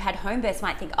who have had home births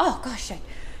might think, oh gosh,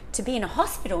 to be in a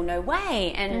hospital, no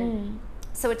way. And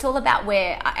so it's all about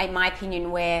where, in my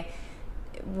opinion, where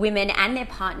women and their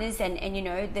partners and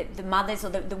the mothers or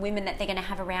the women that they're going to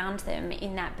have around them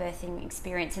in that birthing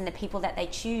experience, and the people that they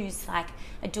choose, like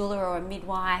a doula or a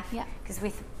midwife. Because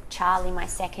with Charlie, my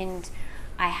second,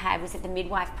 I was at the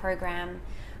midwife program,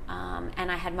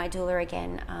 and I had my doula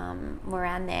again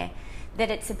around there. That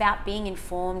it's about being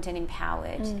informed and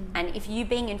empowered. And if you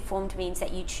being informed means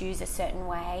that you choose a certain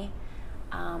way,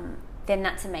 then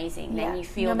that's amazing. Then you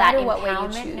feel that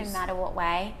empowerment no matter what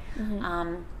way.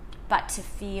 But to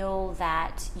feel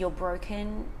that you're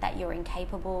broken, that you're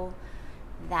incapable,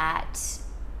 that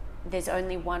there's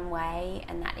only one way,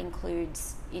 and that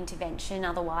includes intervention.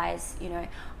 Otherwise,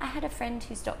 I had a friend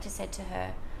whose doctor said to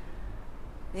her,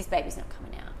 this baby's not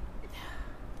coming out.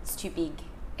 It's too big.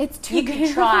 It's too big.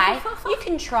 You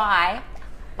can try,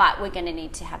 but we're going to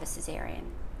need to have a cesarean.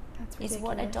 That's ridiculous. Is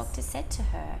what a doctor said to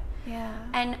her. Yeah.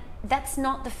 And that's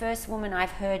not the first woman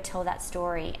I've heard tell that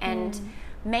story. And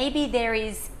maybe there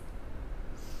is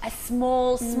a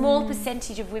small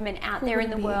percentage of women out there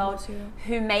in the world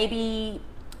who maybe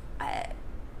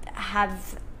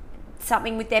have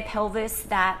something with their pelvis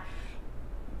that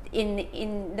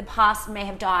in the past may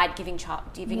have died giving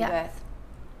birth.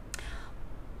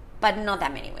 But not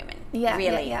that many women,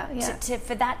 really.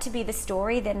 For that to be the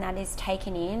story, then that is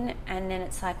taken in, and then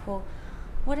it's like, well,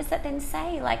 what does that then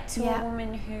say? Like, to a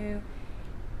woman who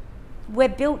we're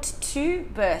built to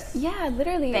birth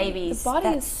literally babies. The body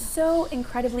is so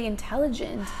incredibly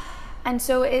intelligent, and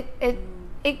so it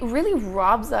really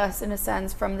robs us, in a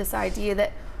sense, from this idea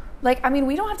that, like, I mean,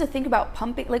 we don't have to think about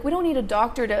pumping. Like, we don't need a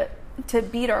doctor to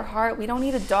beat our heart. We don't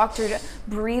need a doctor to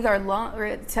breathe our lung,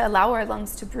 or to allow our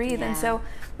lungs to breathe. And so,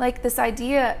 like, this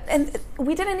idea, and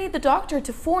we didn't need the doctor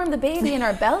to form the baby in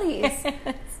our bellies.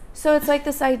 So it's like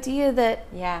this idea that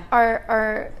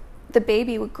the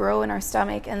baby would grow in our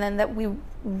stomach, and then that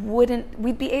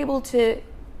we'd be able to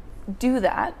do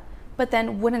that, but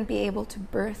then wouldn't be able to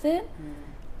birth it.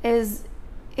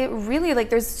 It really, like,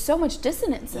 there's so much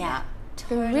dissonance in that.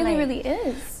 Totally. There really, really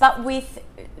is. But with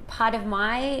part of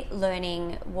my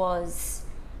learning was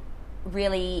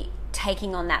really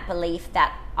taking on that belief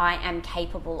that I am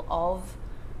capable of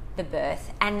the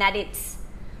birth, and that it's,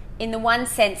 in the one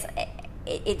sense,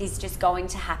 it is just going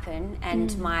to happen.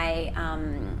 And my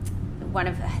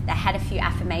I had a few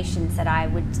affirmations that I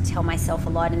would tell myself a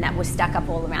lot, and that were stuck up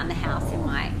all around the house in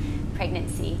my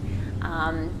pregnancy.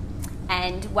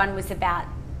 And one was about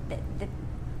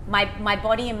my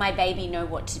body and my baby know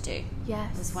what to do.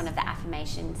 Yes, was one of the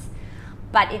affirmations.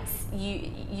 But it's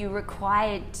you're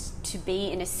required to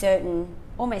be in a certain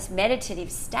almost meditative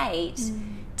state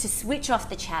to switch off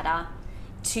the chatter,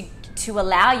 to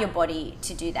allow your body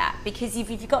to do that. Because if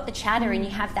you've got the chatter and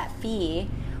you have that fear,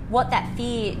 what that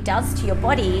fear does to your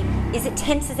body is it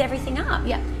tenses everything up.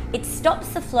 It stops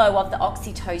the flow of the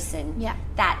oxytocin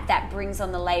that brings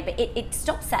on the labour. It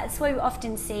stops that. That's why we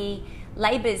often see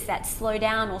labours that slow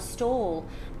down or stall,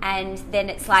 and then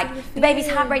it's like the baby's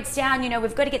heart rate's down,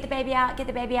 we've got to get the baby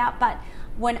out. But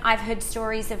when I've heard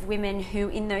stories of women who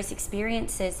in those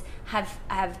experiences have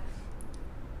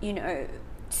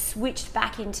switched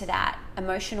back into that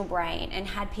emotional brain and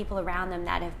had people around them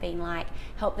that have been like,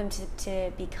 help them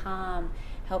to be calm,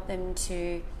 help them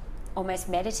to almost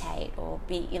meditate, or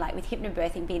be like with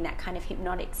hypnobirthing, be in that kind of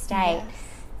hypnotic state,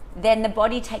 then the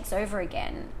body takes over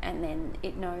again, and then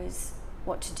it knows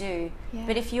what to do.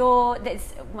 But if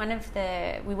there's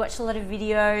we watched a lot of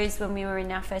videos when we were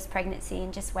in our first pregnancy,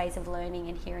 and just ways of learning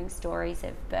and hearing stories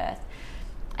of birth.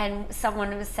 And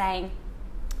someone was saying,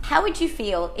 how would you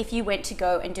feel if you went to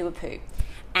go and do a poo,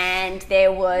 and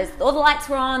there was, all the lights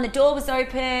were on, the door was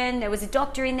open, there was a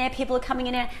doctor in there, people are coming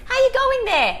in and out, how are you going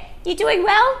there? You doing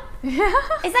well?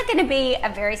 Is that going to be a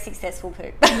very successful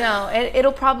poo? No,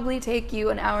 it'll probably take you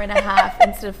an hour and a half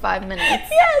instead of 5 minutes.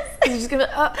 Yes. You're just going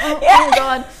to, oh my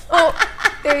God. Oh,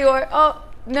 there you are. Oh,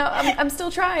 no, I'm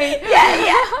still trying.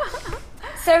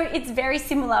 So it's very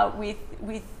similar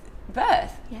with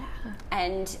birth.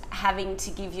 And having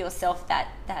to give yourself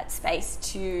that space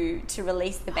to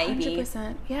release the baby.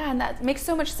 100%. Yeah, and that makes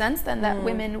so much sense then, that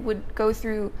women would go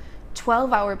through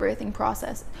 12-hour birthing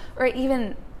process, or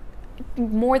even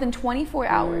more than 24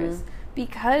 hours,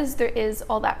 because there is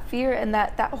all that fear and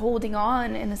that holding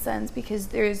on, in a sense, because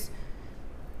there's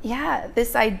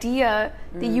this idea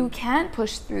that you can't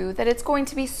push through, that it's going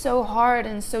to be so hard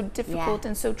and so difficult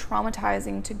and so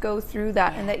traumatizing to go through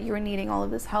that, and that you're needing all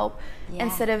of this help,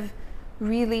 instead of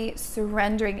really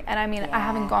surrendering. And I mean, I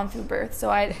haven't gone through birth, so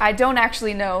I don't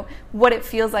actually know what it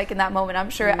feels like in that moment. I'm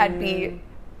sure I'd be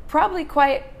probably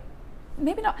quite,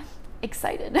 maybe not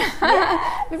excited,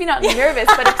 maybe not nervous,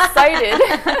 but excited.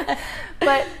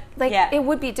 But like it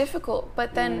would be difficult.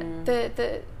 But then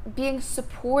the being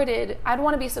supported, I'd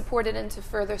want to be supported into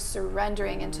further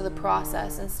surrendering into the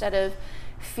process instead of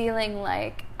feeling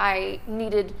like I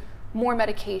needed more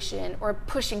medication or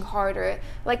pushing harder,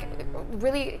 like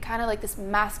really kind of like this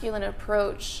masculine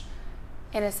approach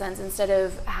in a sense, instead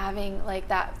of having like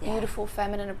that beautiful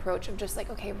feminine approach of just like,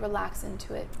 okay, relax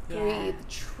into it, breathe,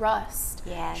 trust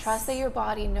that your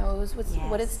body knows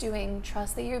what it's doing,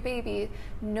 trust that your baby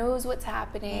knows what's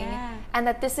happening, and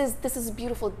that this is a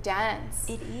beautiful dance.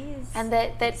 It is. And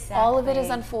that all of it is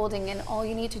unfolding, and all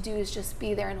you need to do is just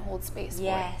be there and hold space for it.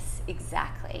 Yes,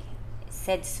 exactly.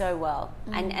 Said so well.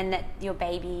 And that your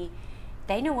baby,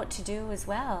 they know what to do as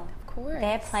well. Of course.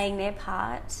 They're playing their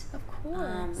part. Of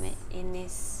course. In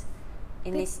this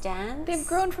dance. They've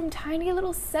grown from tiny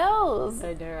little cells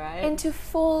I know, right? into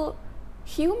full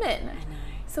human. I know.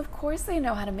 So of course they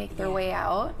know how to make their way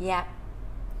out. Yeah.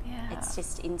 Yeah. It's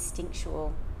just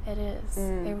instinctual. It is.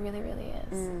 It really, really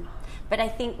is. But I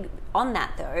think on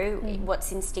that though,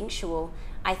 what's instinctual,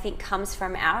 I think comes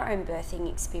from our own birthing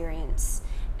experience.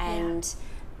 And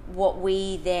what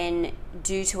we then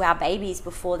do to our babies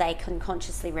before they can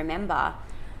consciously remember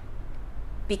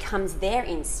becomes their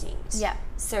instinct. Yeah.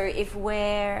 So if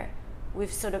we've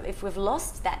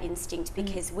lost that instinct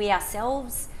because we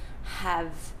ourselves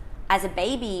have, as a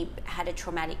baby, had a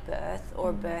traumatic birth or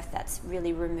a birth that's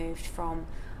really removed from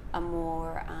a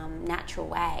more natural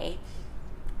way,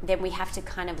 then we have to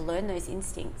kind of learn those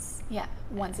instincts. Yeah,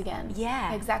 once again.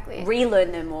 Yeah. Exactly.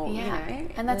 Relearn them all, Yeah. you know.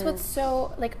 And that's what's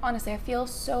so, like, honestly, I feel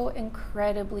so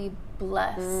incredibly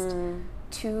blessed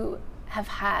to have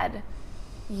had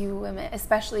you women,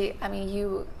 especially, I mean,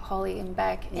 you, Holly and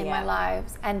Beck, in my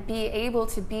lives, and be able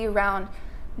to be around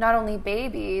not only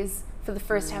babies for the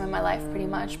first time in my life, pretty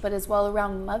much, but as well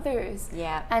around mothers.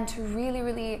 Yeah. And to really,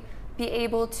 really be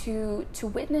able to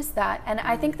witness that. And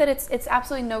I think that it's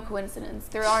absolutely no coincidence.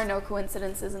 There are no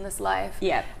coincidences in this life.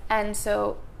 Yeah. And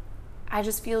so I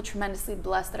just feel tremendously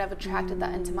blessed that I've attracted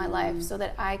that into my life so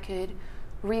that I could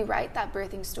rewrite that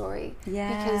birthing story.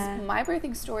 Yeah. Because my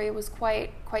birthing story was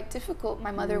quite difficult.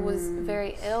 My mother was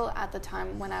very ill at the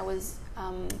time when I was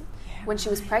when she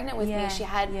was pregnant with me. She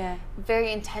had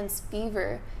very intense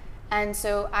fever. And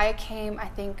so I came, I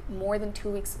think, more than 2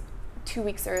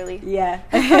 weeks early. Yeah.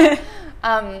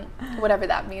 Whatever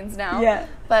that means now. Yeah.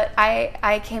 But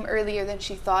I came earlier than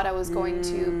she thought I was going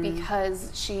to,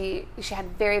 because she had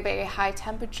very, very high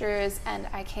temperatures, and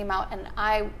I came out and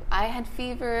I had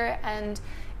fever, and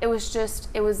it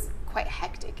was quite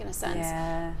hectic in a sense.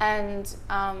 Yeah. And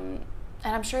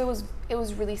I'm sure it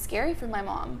was really scary for my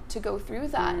mom to go through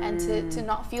that and to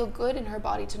not feel good in her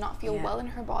body, to not feel well in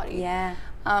her body. Yeah.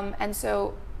 And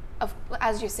so,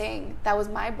 as you're saying, that was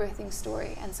my birthing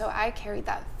story, and so I carried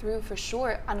that through for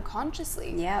sure,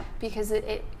 unconsciously. Yep. Because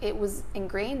it was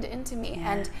ingrained into me,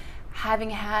 and having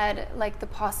had like the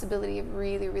possibility of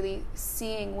really, really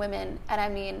seeing women, and I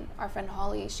mean, our friend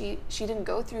Holly, she didn't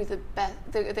go through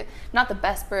not the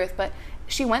best birth, but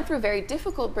she went through a very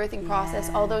difficult birthing process.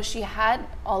 Although she had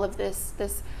all of this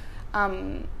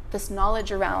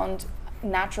knowledge around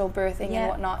natural birthing and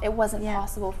whatnot, it wasn't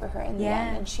possible for her in the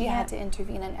end, and she had to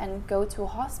intervene and go to a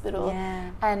hospital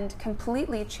and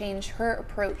completely change her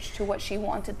approach to what she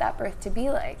wanted that birth to be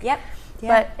like.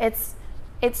 But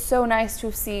it's so nice to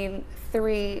have seen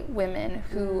 3 women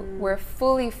who were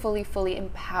fully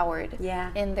empowered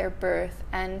in their birth,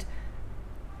 and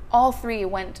all 3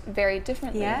 went very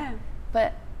differently,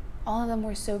 but all of them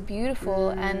were so beautiful.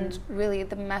 And really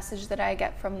the message that I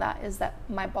get from that is that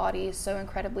my body is so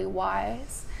incredibly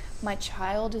wise, my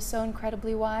child is so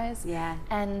incredibly wise,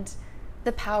 and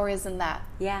the power is in that.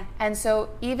 And so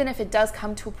even if it does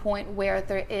come to a point where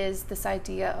there is this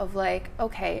idea of like,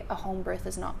 okay, a home birth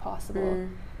is not possible,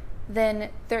 then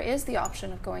there is the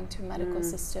option of going to a medical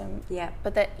system.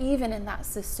 But that even in that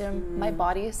system, my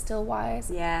body is still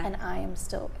wise, and I'm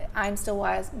still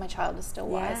wise, my child is still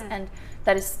wise, and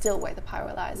that is still where the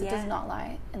power lies. It does not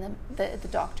lie in the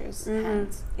doctor's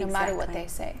hands, no matter what they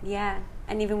say.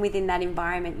 And even within that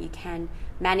environment, you can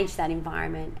manage that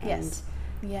environment and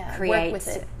create, work with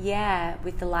it.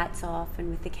 With the lights off and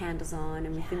with the candles on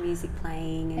and with the music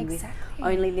playing and with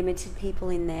only limited people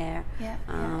in there.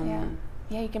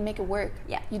 You can make it work.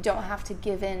 You don't have to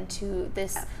give in to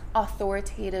this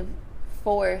authoritative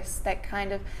force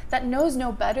that knows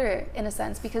no better, in a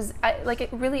sense, because it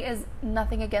really is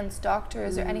nothing against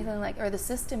doctors or anything or the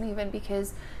system even,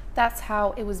 because that's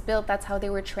how it was built, that's how they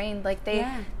were trained.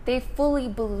 They fully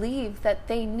believe that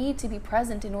they need to be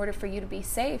present in order for you to be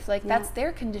safe. That's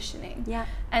their conditioning.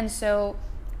 And so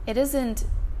it isn't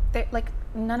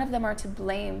none of them are to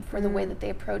blame for the way that they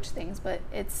approach things, but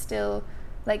it's still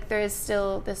there is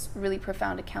still this really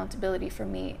profound accountability for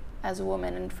me as a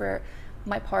woman, and for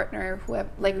my partner, whoever,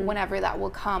 whenever that will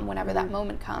come, whenever that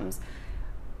moment comes,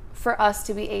 for us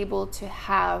to be able to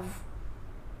have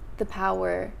the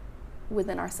power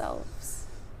within ourselves.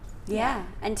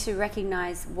 And to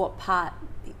recognize what part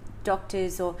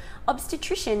doctors or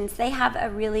obstetricians, they have a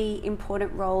really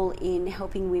important role in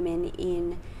helping women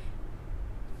in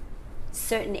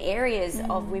certain areas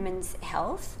of women's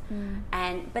health,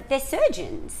 but they're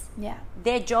surgeons.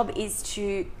 Their job is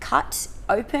to cut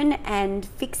open and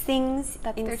fix things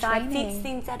inside, fix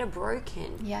things that are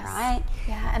broken. Right?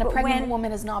 And a pregnant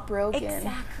woman is not broken.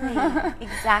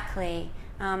 Exactly.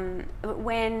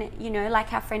 When,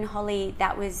 like our friend Holly,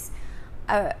 that was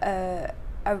a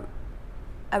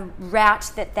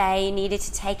route that they needed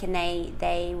to take, and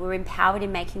they were empowered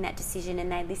in making that decision,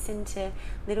 and they listened to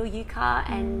little Yuka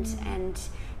and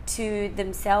to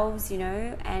themselves,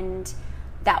 and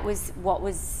that was what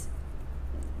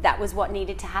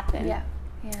needed to happen.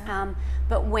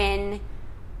 But when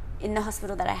in the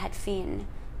hospital that I had Finn,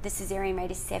 the cesarean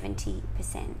rate is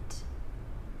 70%.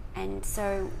 And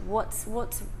so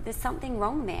there's something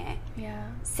wrong there.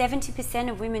 70%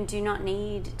 of women do not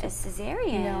need a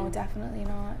cesarean. No, definitely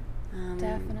not.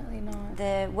 Definitely not.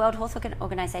 The World Health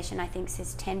Organization, I think,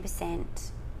 says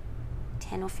 10%,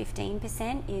 10 or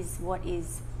 15% is what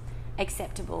is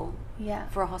acceptable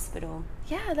for a hospital.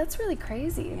 Yeah, that's really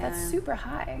crazy. That's super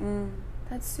high.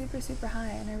 That's super, super high.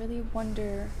 And I really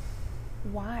wonder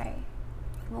why.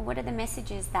 Well, what are the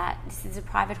messages that this is a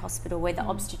private hospital where the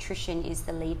obstetrician is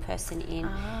the lead person in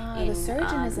the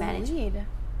surgeon is the lead.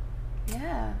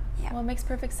 Well, it makes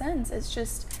perfect sense. It's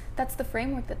just that's the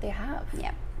framework that they have.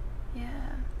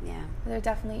 There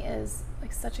definitely is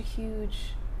such a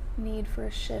huge need for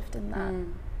a shift in that.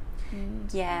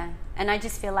 And I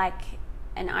just feel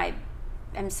and I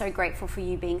am so grateful for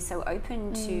you being so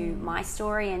open to my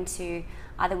story and to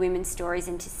other women's stories,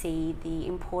 and to see the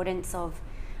importance of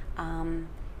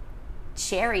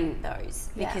sharing those,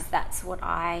 because that's what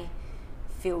I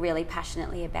feel really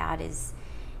passionately about, is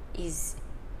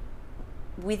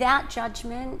without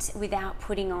judgment, without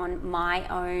putting on my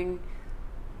own,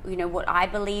 what I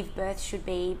believe birth should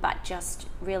be, but just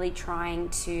really trying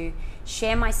to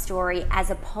share my story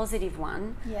as a positive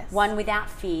one, one without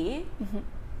fear,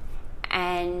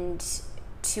 and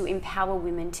to empower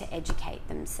women to educate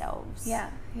themselves,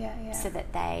 so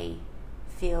that they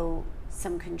feel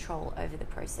some control over the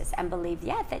process and believe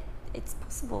that it's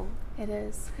possible. It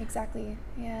is, exactly.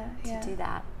 To do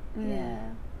that. Well,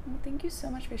 thank you so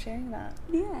much for sharing that.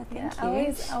 Thank you.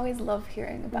 I always love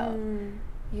hearing about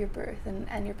your birth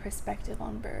and your perspective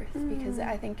on birth, because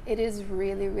I think it is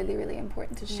really, really, really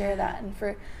important to share that, and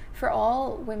for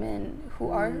all women who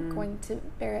are going to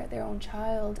bear their own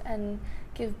child and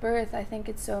give birth, I think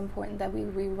it's so important that we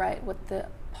rewrite what the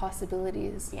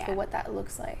possibilities for what that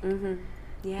looks like.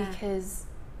 Because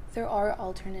there are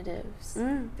alternatives.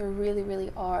 There really,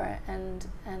 really are, and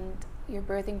your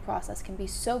birthing process can be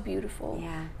so beautiful,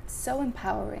 so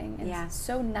empowering, and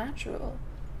so natural,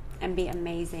 and be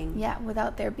amazing.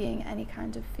 Without there being any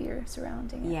kind of fear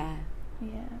surrounding it.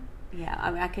 I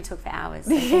mean, I could talk for hours.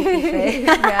 So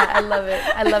I love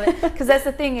it because that's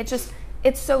the thing.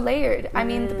 It's so layered. I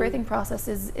mean, the birthing process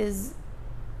is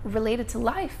related to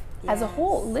life as a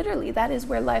whole. Literally, that is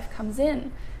where life comes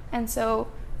in. And so,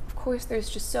 of course, there's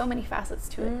just so many facets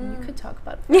to it, and you could talk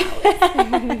about it for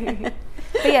hours.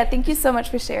 But thank you so much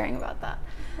for sharing about that.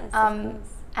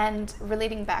 And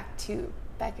relating back to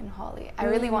Beck and Holly, I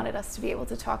really wanted us to be able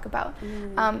to talk about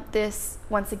this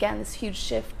huge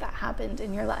shift that happened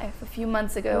in your life a few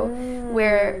months ago,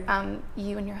 where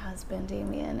you and your husband,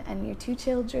 Damien, and your 2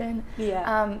 children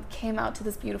came out to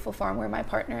this beautiful farm where my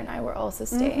partner and I were also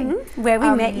staying. Where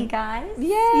we met you guys.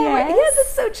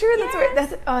 That's so true.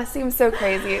 It seems so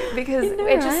crazy, because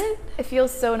it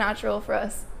feels so natural for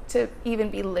us to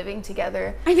even be living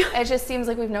together. I know. It just seems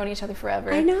like we've known each other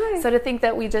forever. I know. So to think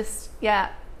that we just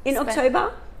in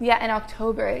October? Yeah, in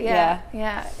October.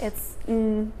 It's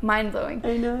mind-blowing.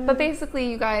 I know. But basically,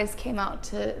 you guys came out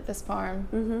to this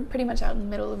farm, pretty much out in the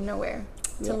middle of nowhere,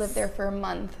 to live there for a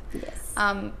month.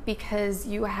 Because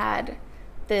you had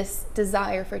this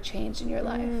desire for change in your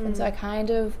life. And so I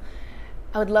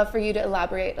would love for you to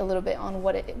elaborate a little bit on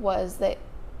what it was that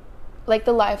like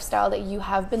the lifestyle that you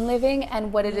have been living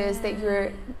and what it is that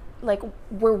you're like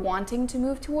we're wanting to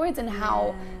move towards, and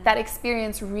how that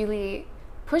experience really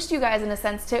pushed you guys in a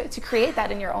sense to create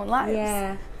that in your own lives.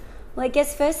 Yeah. Well, I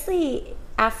guess firstly,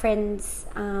 our friends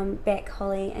Beck,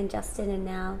 Holly and Justin, and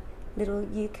now little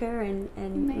Yuka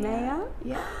and Maya.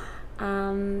 Yeah.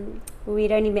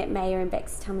 We'd only met Maya and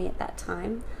Beck's tummy at that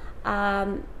time.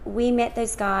 We met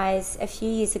those guys a few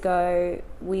years ago.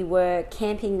 We were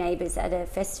camping neighbours at a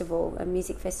festival, a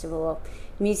music festival, or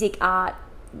music art,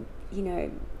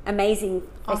 amazing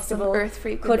festival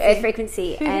called Earth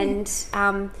Frequency.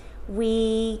 And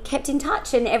we kept in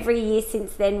touch, and every year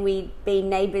since then we'd been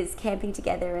neighbours camping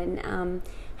together, and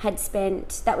had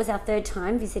spent, that was our third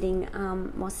time visiting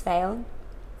Moss Vale.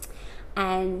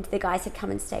 And the guys had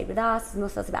come and stayed with us.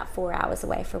 Moss Vale's about 4 hours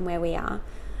away from where we are.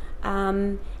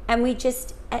 And we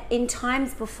just, in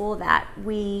times before that,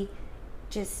 we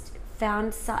just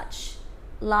found such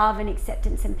love and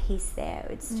acceptance and peace there.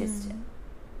 It's just,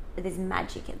 there's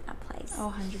magic in that place.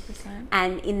 Oh, 100%.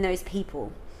 And in those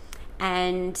people.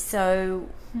 And so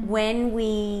when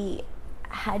we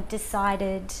had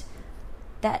decided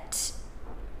that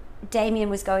Damien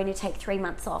was going to take 3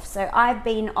 months off, so I've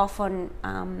been off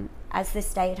on as the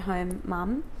stay-at-home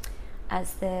mum,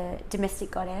 as the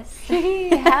domestic goddess.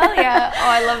 Hell yeah. Oh,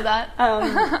 I love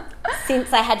that.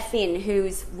 Since I had Finn, who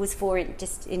was 4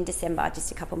 just in December,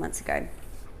 just a couple months ago.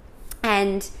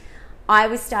 And I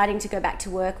was starting to go back to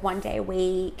work 1 day a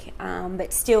week,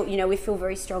 but still, we feel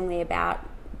very strongly about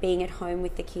being at home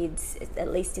with the kids,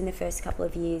 at least in the first couple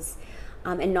of years,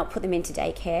 and not put them into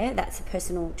daycare. That's a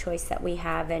personal choice that we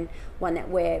have, and one that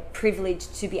we're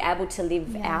privileged to be able to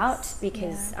live out,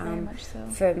 because very much so.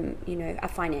 From a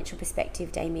financial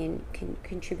perspective, Damien can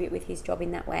contribute with his job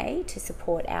in that way to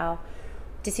support our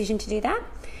decision to do that.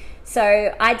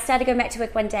 So I'd started going back to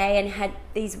work one day and had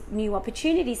these new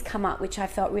opportunities come up, which I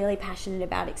felt really passionate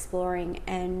about exploring.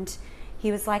 And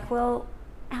he was like, well,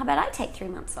 how about I take 3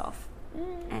 months off?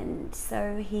 And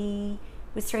so he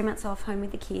was 3 months off home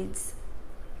with the kids,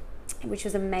 which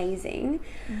was amazing.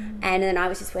 And then I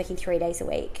was just working 3 days a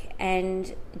week.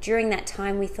 And during that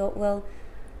time we thought, well,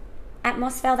 at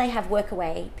Moss Vale they have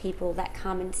workaway people that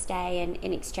come and stay, and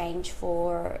in exchange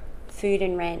for food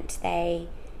and rent they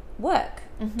work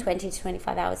 20 to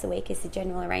 25 hours a week is the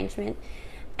general arrangement.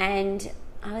 And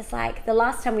I was like, the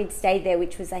last time we'd stayed there,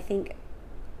 which was I think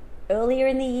earlier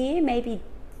in the year, maybe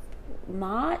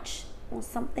March or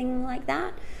something like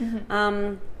that,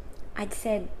 I'd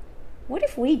said, what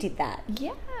if we did that?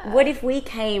 Yeah. What if we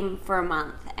came for a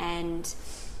month and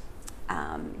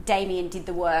Damien did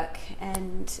the work?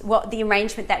 And what the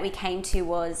arrangement that we came to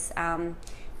was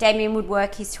Damien would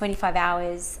work his 25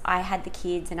 hours, I had the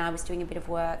kids, and I was doing a bit of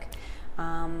work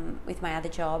with my other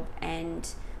job, and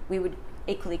we would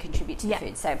equally contribute to the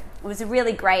food. So it was a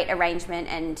really great arrangement.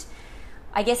 And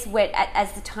I guess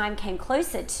as the time came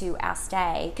closer to our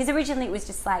stay, because originally it was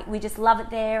just like, we just love it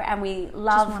there, and we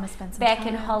love Beck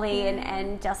and Holly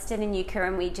and Justin and Yuka,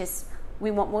 and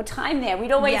we want more time there.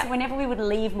 We'd always, whenever we would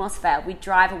leave Moss Vale, we'd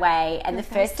drive away, and the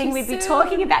first thing we'd be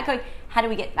talking about, going, how do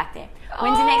we get back there?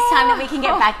 When's the next time that we can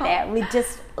get back there? We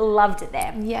just loved it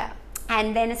there. Yeah.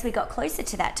 And then as we got closer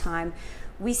to that time,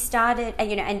 we started,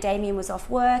 and Damien was off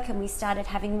work, and we started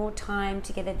having more time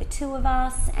together, the two of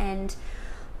us, and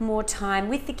more time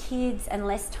with the kids and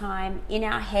less time in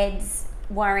our heads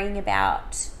worrying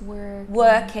about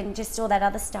work and just all that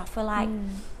other stuff. We're like,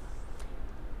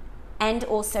 and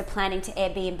also planning to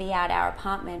Airbnb out our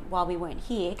apartment while we weren't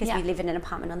here, because we live in an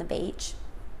apartment on the beach.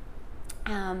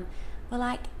 We're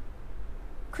like,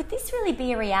 could this really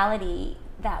be a reality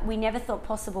that we never thought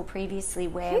possible previously,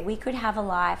 where we could have a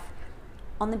life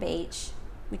on the beach,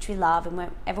 which we love and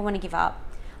won't ever want to give up,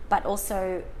 but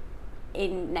also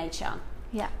in nature?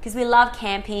 Yeah. Because we love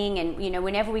camping, and,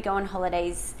 whenever we go on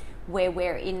holidays where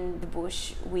we're in the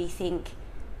bush, we think,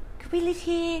 could we live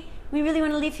here? We really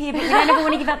want to live here, but we don't ever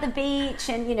want to give up the beach.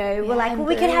 And, we're like, well,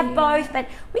 we could have both, but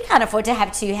we can't afford to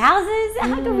have 2 houses.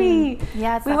 How can we?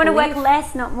 Yeah, it's we want to work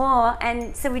less, not more.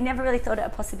 And so we never really thought it a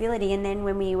possibility. And then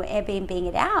when we were Airbnb-ing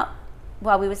it out,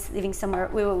 while we were living somewhere,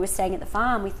 we were staying at the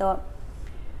farm, we thought,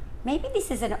 maybe this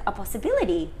is a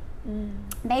possibility.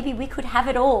 Maybe we could have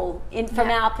it all from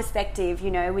our perspective.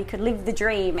 We could live the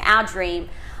dream, our dream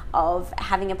of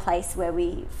having a place where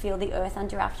we feel the earth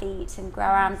under our feet and grow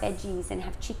our own veggies and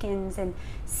have chickens and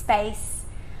space,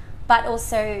 but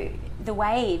also the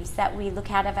waves that we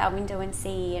look out of our window and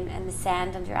see, and the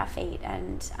sand under our feet,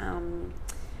 and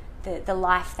the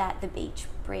life that the beach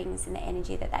brings and the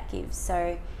energy that gives.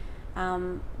 So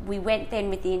we went then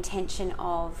with the intention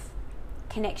of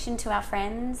connection to our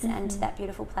friends and to that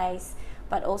beautiful place,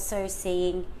 but also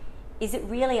seeing is it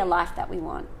really a life that we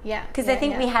want? Yeah. Because I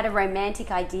think we had a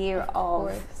romantic idea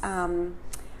of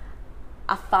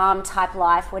a farm type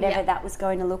life, whatever that was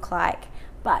going to look like.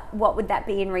 But what would that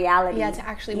be in reality? Yeah, to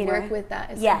actually work with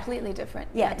that is completely different.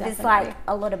 Yeah, there's like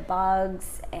a lot of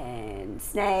bugs and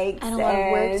snakes and a lot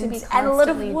of work to be constantly and a lot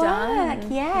of work,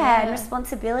 done. and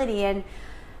responsibility. And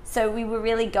so we were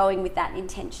really going with that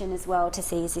intention as well to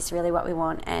see, is this really what we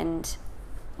want? And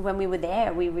when we were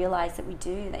there, we realised that we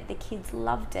do. That the kids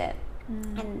loved it.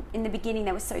 And in the beginning,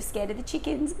 they were so scared of the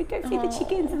chickens. We'd go feed the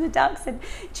chickens and the ducks, and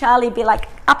Charlie'd be like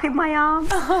up in my arms.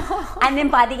 And then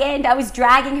by the end, I was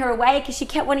dragging her away because she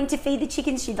kept wanting to feed the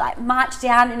chickens. She'd like march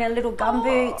down in her little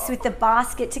gumboots with the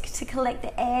basket to collect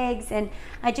the eggs. And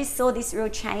I just saw this real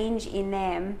change in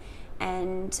them.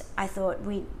 And I thought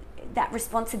that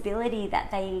responsibility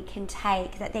that they can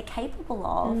take, that they're capable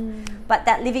of, but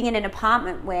that living in an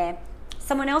apartment where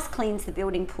someone else cleans the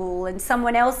building pool and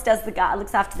someone else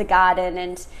looks after the garden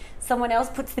and someone else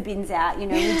puts the bins out. You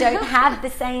know, we don't have the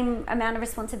same amount of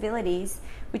responsibilities,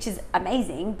 which is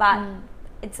amazing, but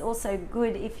it's also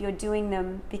good if you're doing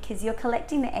them because you're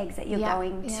collecting the eggs that you're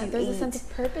going to there's eat. a sense of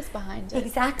purpose behind it.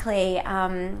 Exactly,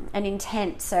 an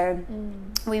intent. So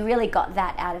we really got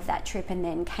that out of that trip, and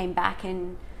then came back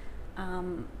and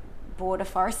bought a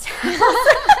forest house.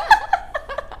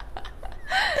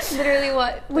 Literally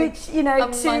what? Which, you know, a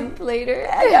month later?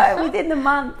 Within the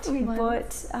month we bought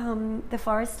the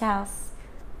forest house.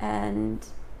 And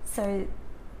so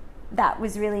that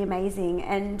was really amazing.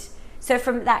 And so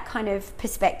from that kind of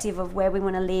perspective of where we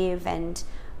want to live, and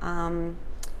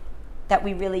that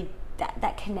we really,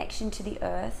 that connection to the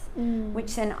earth,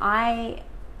 which then I,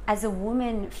 as a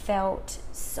woman, felt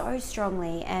so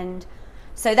strongly. And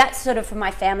so that's sort of from my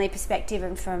family perspective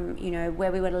and from, you know,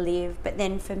 where we want to live. But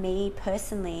then for me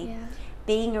personally,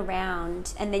 being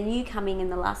around, and then you coming in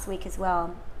the last week as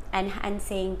well, and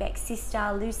seeing Beck's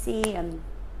sister, Lucy, and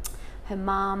her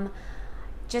mum,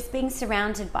 just being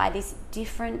surrounded by this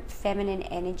different feminine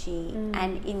energy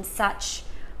and in such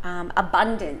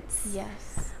abundance.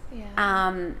 Yes.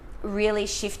 Really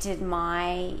shifted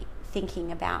my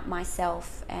thinking about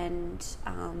myself and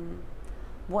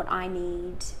what I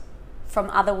need from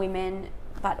other women,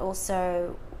 but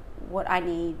also what I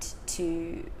need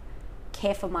to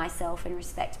care for myself and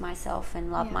respect myself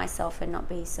and love myself and not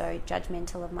be so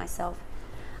judgmental of myself.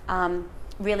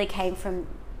 Really came from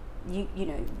you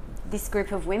know, this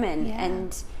group of women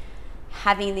and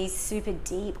having these super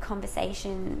deep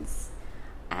conversations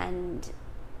and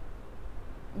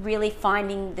really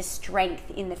finding the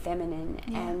strength in the feminine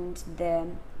and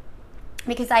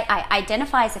because I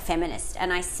identify as a feminist,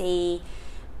 and I see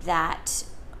that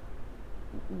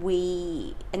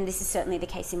and this is certainly the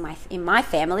case in my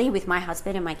family with my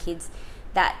husband and my kids,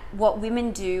 that what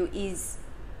women do is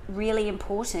really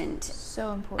important,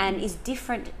 so important, and is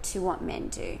different to what men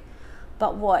do.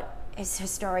 But what has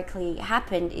historically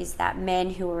happened is that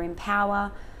men who are in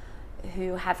power,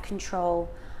 who have control,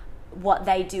 what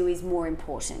they do is more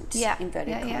important,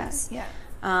 inverted commas.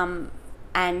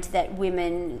 And that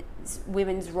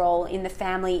women's role in the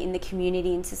family, in the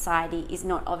community, in society is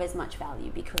not of as much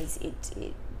value because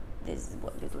there's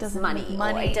money.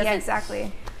 Or it doesn't.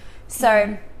 Exactly.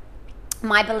 So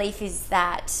my belief is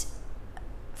that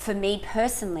for me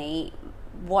personally,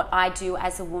 what I do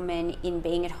as a woman in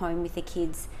being at home with the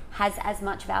kids has as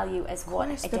much value as what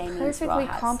a Damien's role has. Perfectly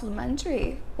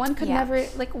complementary. One could never,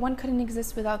 one couldn't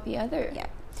exist without the other. Yeah.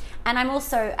 And I'm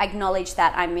also acknowledge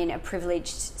that I'm in a privileged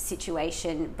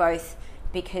situation, both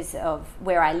because of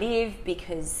where I live,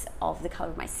 because of the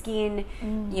color of my skin,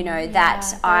 you know, that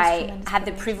I have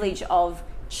the privilege of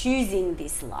choosing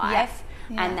this life,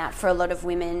 and that for a lot of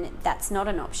women, that's not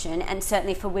an option. And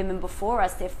certainly for women before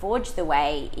us, they've forged the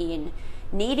way in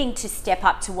needing to step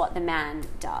up to what the man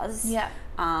does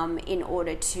in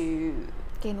order to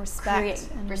gain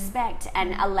respect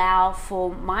and allow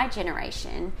for my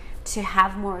generation to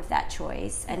have more of that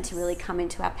choice and to really come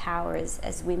into our power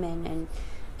as women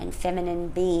and feminine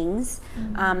beings.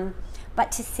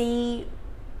 But to see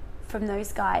from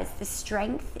those guys the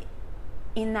strength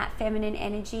in that feminine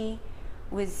energy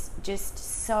was just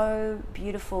so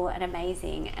beautiful and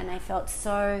amazing, and I felt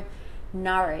so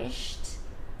nourished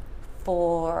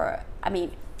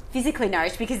physically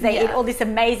nourished because they eat all this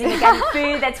amazing organic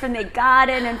food that's from their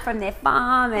garden and from their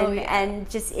farm and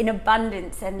just in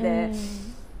abundance, and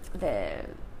the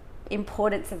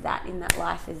importance of that in that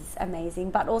life is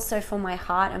amazing. But also for my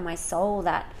heart and my soul,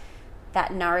 that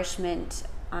nourishment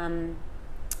and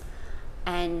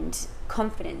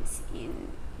confidence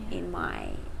in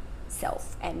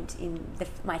myself and in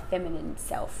my feminine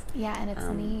self. And its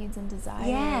needs and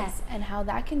desires, and how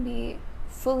that can be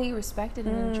fully respected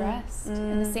and addressed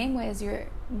in the same way as your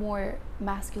more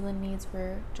masculine needs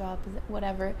for job,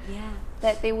 whatever. Yeah.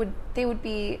 That they would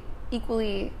be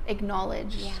equally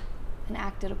acknowledged and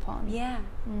acted upon. Yeah.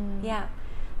 Yeah.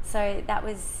 So that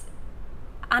was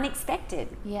unexpected.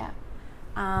 Yeah.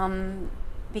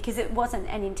 Because it wasn't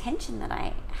an intention that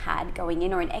I had going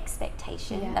in or an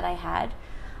expectation that I had.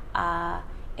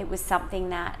 It was something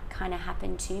that kind of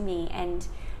happened to me. And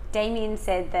Damien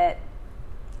said that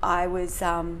I was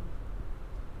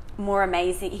more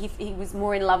amazing. He was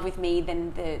more in love with me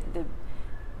than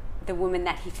the woman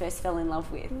that he first fell in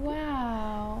love with.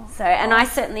 Wow. So, and I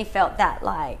certainly felt that,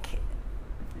 like,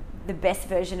 the best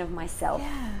version of myself.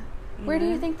 Yeah. Where do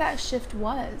you think that shift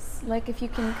was? Like, if you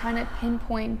can kind of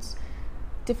pinpoint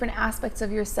different aspects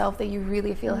of yourself that you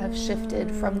really feel have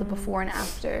shifted from the before and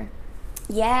after.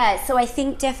 Yeah, so I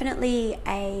think definitely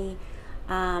a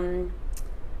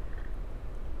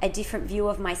different view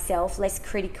of myself, less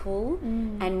critical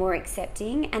and more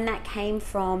accepting, and that came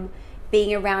from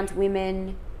being around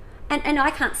women, and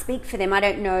I can't speak for them. I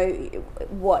don't know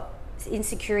what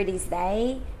insecurities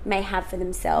they may have for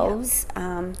themselves.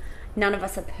 None of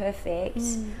us are perfect,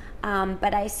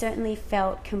 but I certainly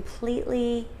felt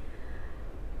completely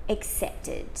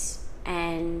accepted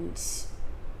and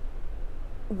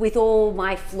with all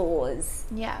my flaws.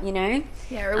 Yeah. You know?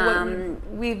 Yeah, or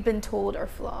what we've been told are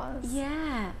flaws.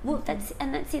 Yeah. Well, that's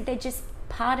it. They're just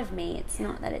part of me. It's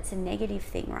not that it's a negative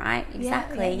thing, right?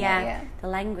 Exactly. Yeah. The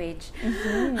language.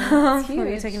 What we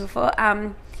were talking before.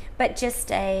 But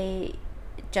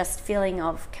just feeling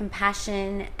of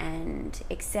compassion and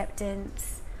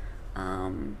acceptance,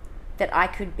 that I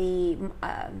could be,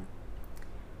 I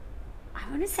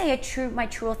want to say my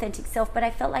true authentic self, but I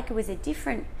felt like it was a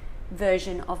different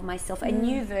version of myself, a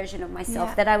new version of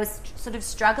myself that I was sort of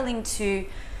struggling to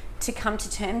come to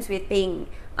terms with, being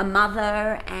a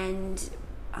mother and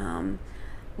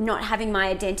not having my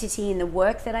identity in the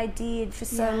work that I did for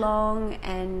so long,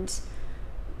 and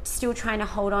still trying to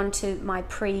hold on to my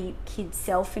pre-kid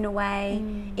self in a way,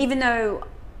 even though,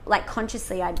 like,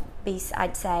 consciously I'd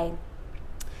say,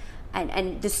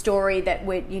 and the story that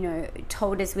we're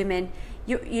told as women,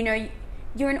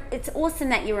 it's awesome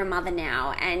that you're a mother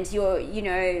now, and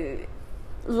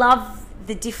love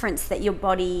the differences in your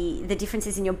body,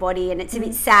 and it's a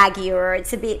bit saggy, or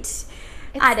it's a bit,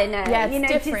 I don't know. Yeah,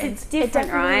 it's different. It's different, it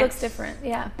definitely right? looks different,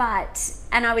 yeah.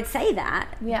 And I would say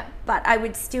that. Yeah. But I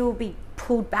would still be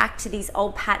pulled back to these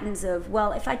old patterns of,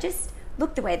 well, if I just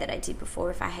look the way that I did before,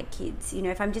 if I had kids,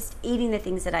 if I'm just eating the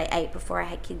things that I ate before I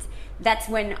had kids, that's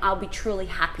when I'll be truly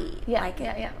happy. Yeah,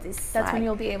 that's when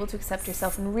you'll be able to accept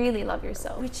yourself and really love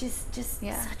yourself. Which is just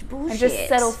such bullshit. And just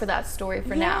settle for that story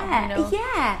for now.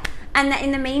 Yeah. And that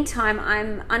in the meantime,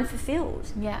 I'm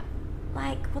unfulfilled. Yeah.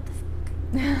 Like, what the fuck?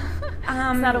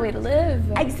 It's not a way to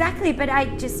live. Exactly, but I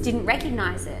just didn't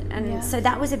recognize it. And so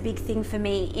that was a big thing for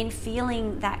me, in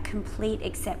feeling that complete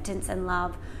acceptance and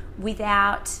love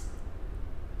without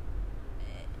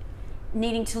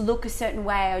needing to look a certain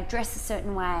way or dress a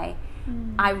certain way.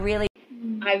 I really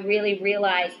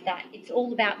realized that it's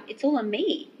all on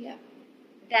me. Yeah.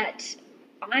 That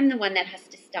I'm the one that has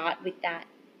to start with that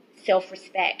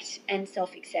self-respect and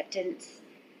self-acceptance.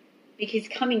 Because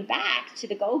coming back to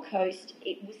the Gold Coast,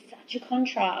 it was such a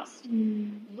contrast.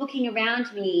 Looking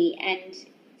around me and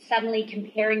suddenly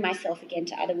comparing myself again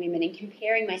to other women, and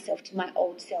comparing myself to my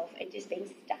old self, and just being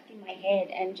stuck in my head,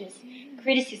 and just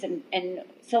criticism and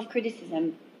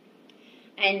self-criticism,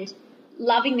 and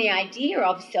loving the idea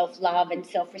of self-love and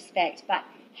self-respect. But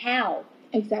how?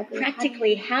 Exactly.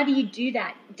 Practically, how do you do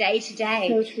that day to day?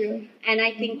 So true. And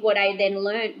I think what I then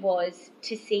learned was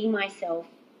to see myself,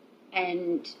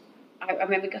 and I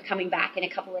remember coming back, and a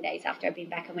couple of days after I'd been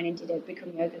back, I went and did a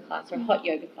Bikram yoga class, or a hot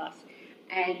yoga class,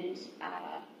 and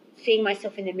seeing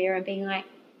myself in the mirror and being like,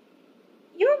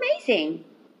 you're amazing.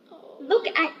 Look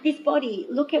at this body.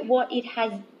 Look at what it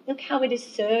has. Look how it has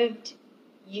served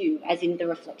you, as in the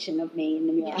reflection of me in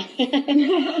the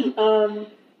mirror.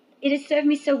 It has served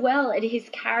me so well. It has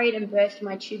carried and birthed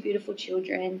my two beautiful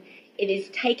children. It has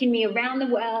taken me around the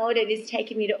world. It has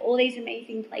taken me to all these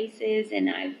amazing places, and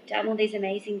I've done all these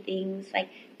amazing things. Like,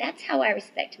 that's how I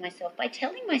respect myself, by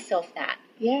telling myself that.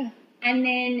 Yeah. And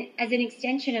then, as an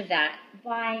extension of that,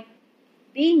 by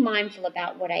being mindful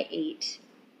about what I eat,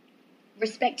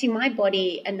 respecting my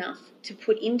body enough to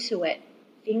put into it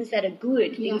things that are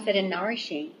good, things that are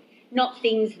nourishing, not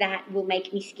things that will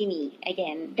make me skinny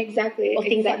again. Exactly. Or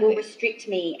things that will restrict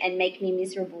me and make me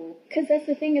miserable. Because that's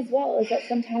the thing as well, is that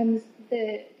sometimes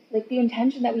the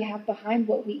intention that we have behind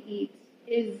what we eat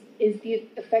is the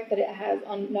effect that it has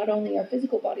on not only our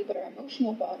physical body but our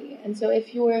emotional body. And so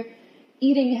if you're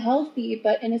eating healthy,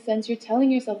 but in a sense you're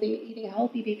telling yourself that you're eating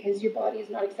healthy because your body is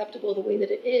not acceptable the way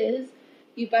that it is,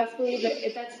 you best believe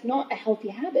that that's not a healthy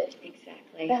habit.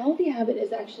 Exactly. The healthy habit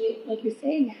is actually, like you're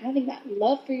saying, having that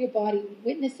love for your body,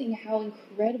 witnessing how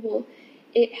incredible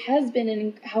it has been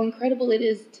and how incredible it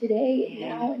is today,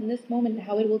 now, in this moment, and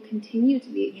how it will continue to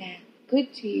be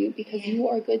good to you because you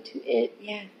are good to it.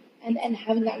 Yeah. And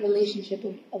having that relationship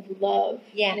of love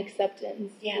and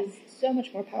acceptance is so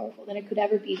much more powerful than it could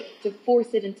ever be to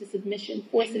force it into submission,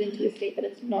 force it into a state that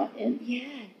it's not in.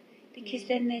 Yeah, because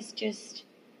then there's just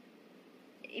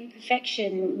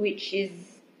imperfection, which is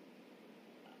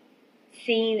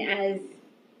seen as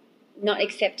not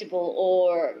acceptable,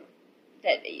 or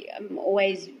that I'm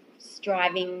always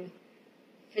striving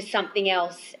for something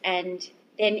else. And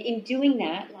then in doing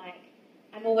that, like,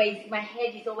 my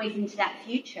head is always into that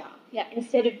future. Yeah.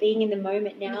 Instead of being in the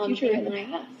moment now. The future in the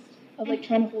past. Of like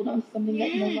trying to hold on to something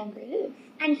that no longer is.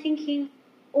 And thinking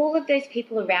all of those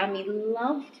people around me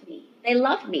loved me. They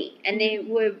loved me and they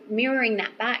were mirroring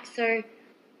that back. So I'm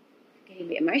getting a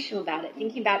bit emotional about it,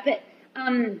 thinking about it.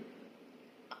 But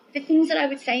the things that I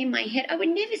would say in my head, I would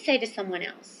never say to someone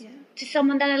else. Yeah. To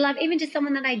someone that I love, even to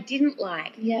someone that I didn't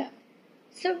like. Yeah.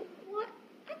 So what?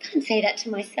 I can't say that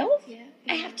to myself. Yeah.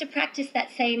 I have to practice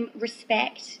that same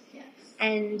respect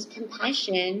and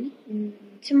compassion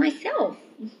to myself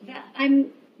that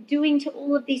I'm doing to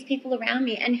all of these people around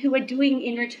me and who are doing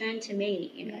in return to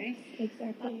me, you know. Yes,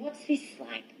 exactly. But what's this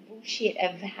like bullshit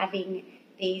of having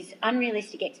these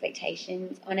unrealistic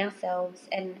expectations on ourselves?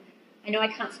 And I know I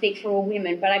can't speak for all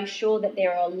women, but I'm sure that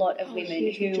there are a lot of women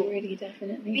huge who... majority,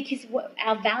 definitely. Because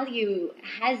our value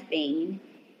has been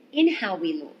in how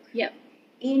we look. Yep.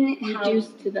 In how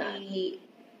to that. we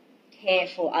care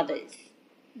for others.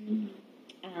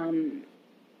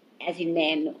 As in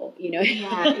men, or, you know,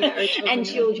 and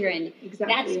children.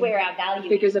 Exactly. That's where our value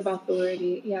figures is. of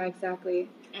authority. Yeah, exactly.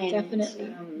 And,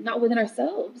 definitely. Not within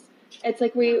ourselves. It's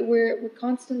like we're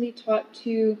constantly taught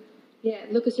to,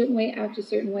 look a certain way, act a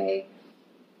certain way,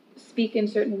 speak in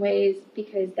certain ways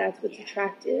because that's what's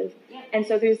attractive. Yeah. And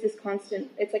so there's this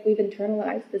constant, it's like we've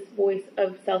internalized this voice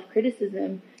of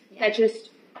self-criticism that just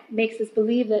makes us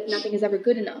believe that nothing is ever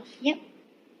good enough. Yep.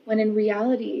 When in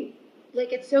reality,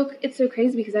 like it's so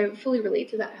crazy because I fully relate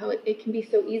to that, how it can be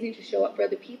so easy to show up for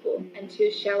other people and to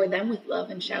shower them with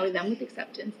love and shower them with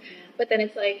acceptance. But then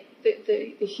it's like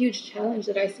the huge challenge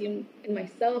that I see in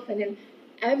myself and in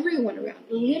everyone around,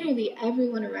 literally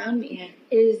everyone around me,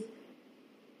 is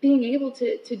being able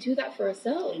to do that for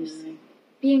ourselves.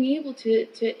 Being able to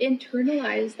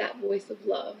internalize that voice of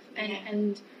love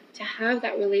and to have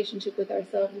that relationship with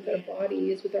ourselves, with our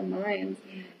bodies, with our minds.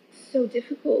 So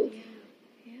difficult.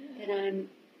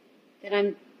 That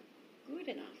I'm good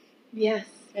enough. Yes.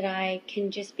 That I can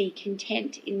just be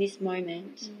content in this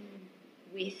moment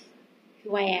with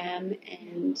who I am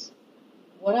and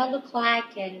what I look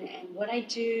like and what I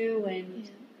do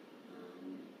and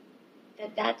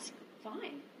that's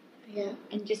fine. Yeah.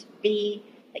 And just be,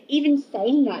 like, even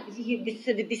saying that,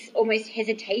 this almost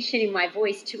hesitation in my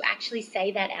voice to actually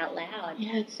say that out loud.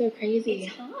 Yeah, it's so crazy.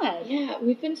 It's hard. Yeah,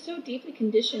 we've been so deeply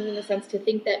conditioned in a sense to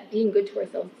think that being good to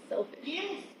ourselves is selfish.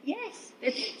 Yes.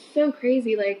 It's so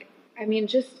crazy. Like, I mean,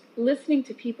 just listening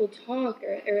to people talk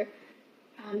or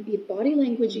the body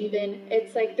language even,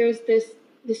 it's like there's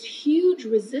this huge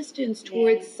resistance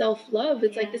towards self-love.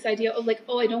 It's like this idea of like,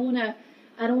 oh, I don't want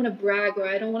to brag, or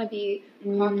I don't want to be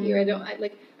cocky, or I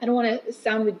don't want to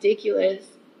sound ridiculous.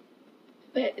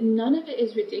 But none of it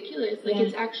is ridiculous. Like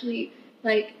it's actually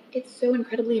like it's so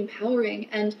incredibly empowering,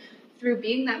 and through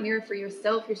being that mirror for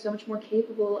yourself, you're so much more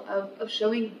capable of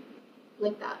showing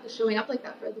up like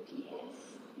that for other people.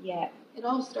 Yeah. It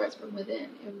all starts from within.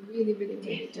 It really, really,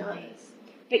 really does.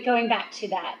 But going back to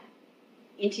that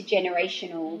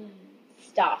intergenerational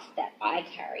stuff that I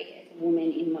carry as a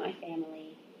woman in my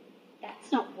family,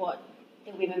 that's not what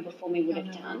the women before me would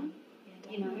have done.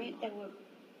 Yeah, you know, they were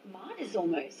martyrs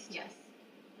almost. Yes.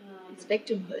 It's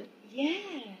victimhood. Yeah.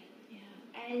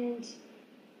 And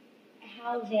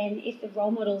how then, if the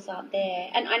role models aren't there,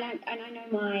 and I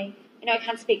know I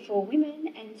can't speak for all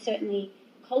women, and certainly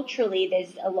culturally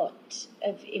there's a lot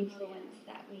of influence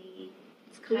that we...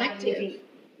 It's collective.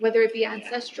 Whether it be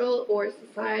ancestral or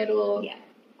societal,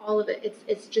 all of it,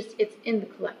 it's in the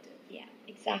collective. Yeah,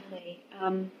 exactly.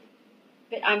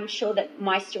 But I'm sure that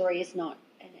my story is not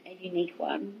a unique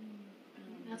one.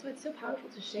 That's why it's so powerful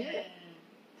to share.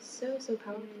 So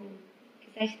powerful.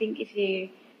 Because I think if you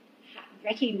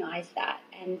recognize that,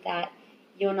 and that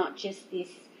you're not just this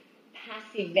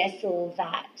passive vessel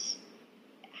that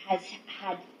has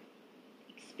had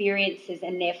experiences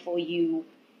and therefore you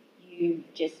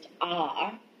just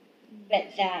are, but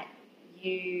that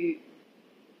you,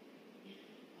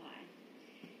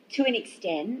 to an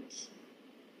extent,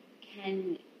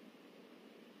 can,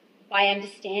 by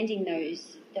understanding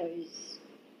those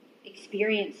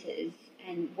experiences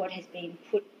and what has been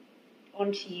put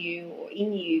onto you or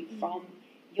in you from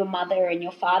your mother and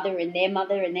your father and their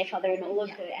mother and their father and all of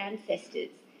her ancestors,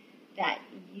 that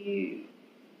it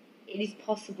is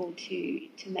possible to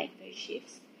make those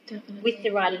shifts. Definitely. With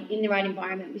in the right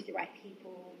environment, with the right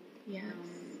people. Yes.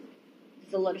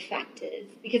 There's a lot of factors,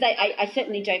 because I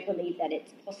certainly don't believe that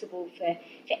it's possible for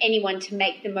anyone to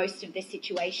make the most of the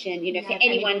situation, for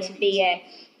anyone to be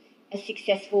a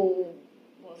successful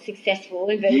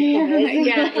inverted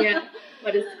commas.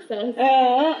 What is success?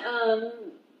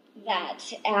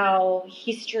 That our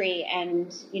history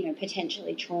and,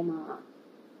 potentially trauma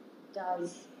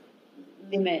does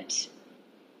limit,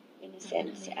 in a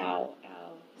sense, our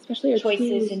especially our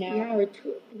choices tools, and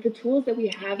the tools that we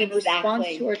have in response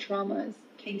to our traumas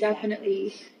can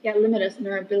definitely limit us in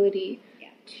our ability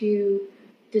to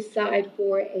decide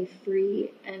for a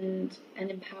free and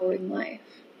empowering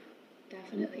life.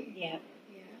 Definitely. Yeah.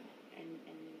 And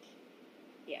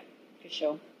for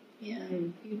sure. Yeah,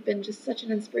 You've been just such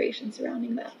an inspiration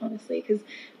surrounding that, honestly, because,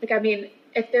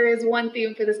 if there is one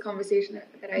theme for this conversation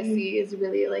that I see is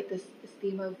really, this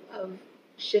theme of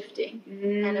shifting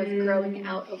and of growing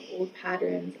out of old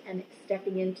patterns and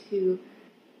stepping into,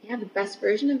 the best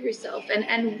version of yourself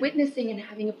and witnessing and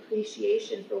having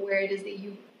appreciation for where it is that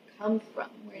you come from,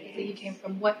 where it is that you came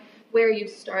from, where you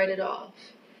started off,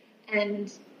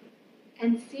 and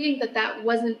seeing that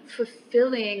wasn't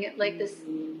fulfilling,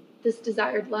 this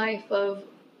desired life of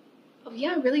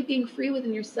really being free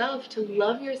within yourself, to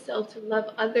love yourself, to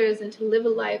love others, and to live a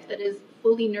life that is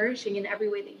fully nourishing in every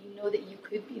way that you know that you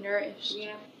could be nourished.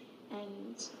 Yeah.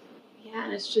 And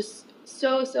it's just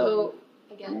so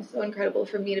incredible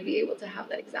for me to be able to have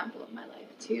that example in my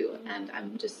life too. And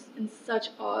I'm just in such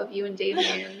awe of you and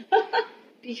Damien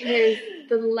because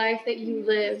the life that you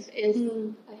live is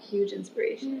a huge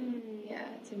inspiration. Yeah,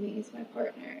 to me, he's my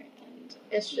partner, and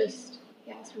it's just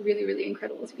it's really, really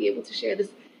incredible to be able to share this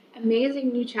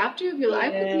amazing new chapter of your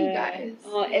life with you guys.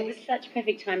 Oh, it was such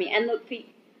perfect timing. And look,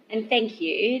 and thank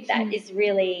you. That is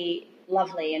really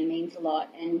lovely and means a lot.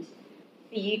 And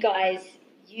for you guys,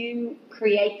 you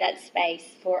create that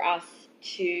space for us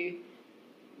to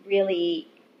really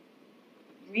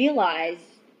realize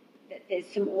that there's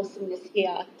some awesomeness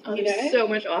here. There's so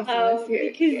much awesomeness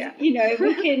here. Because,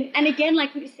 we can, and again,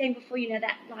 like we were saying before,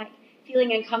 that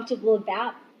feeling uncomfortable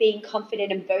about being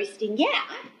confident and boasting. Yeah,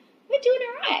 we're doing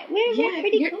all right. We're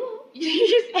pretty cool.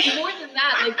 More than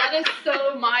that, that is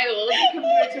so mild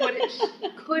compared to what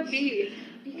it could be.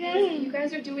 Because you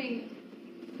guys are doing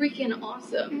freaking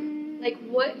awesome.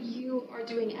 What you are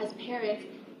doing as parents,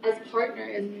 as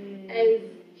partners, as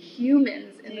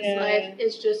humans in this life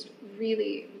is just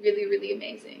really, really, really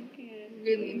amazing.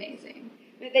 Really amazing.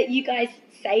 That you guys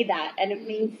say that, and it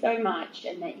means so much,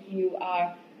 and that you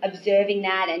are observing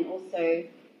that and also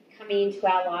coming into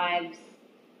our lives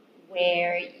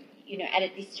where,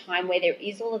 at this time where there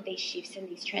is all of these shifts and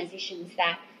these transitions,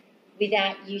 that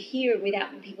without you here,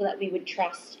 without the people that we would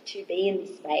trust to be in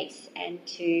this space and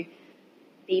to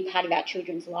be part of our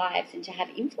children's lives and to have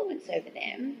influence over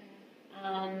them,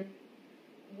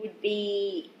 would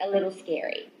be a little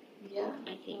scary. Yeah.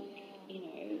 I think,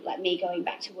 like me going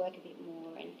back to work a bit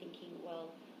more and thinking, well,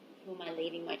 who am I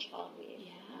leaving my child with?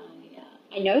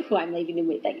 I know who I'm leaving them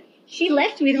with. She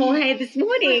left with Jorge this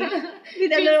morning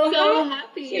with a little so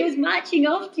happy. She was marching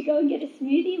off to go and get a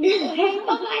smoothie with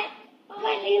Jorge.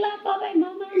 Bye, Leela. Bye,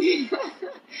 Mama.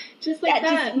 Just like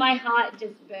that. Just, my heart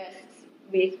just bursts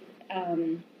with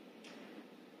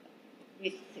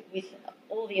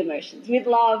all the emotions, with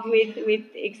love,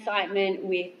 with excitement,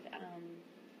 with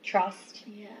trust.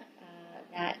 Yeah.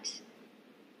 That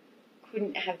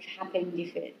couldn't have happened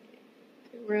if it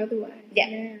were otherwise.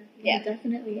 Yeah,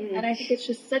 definitely. And I think it's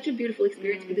just such a beautiful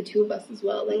experience for the two of us as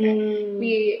well.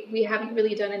 We haven't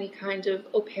really done any kind of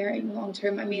au pairing long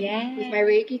term. With my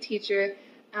Reiki teacher,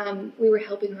 we were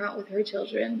helping her out with her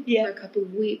children for a couple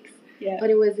of weeks. Yeah.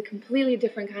 But it was a completely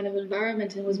different kind of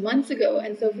environment, and it was months ago.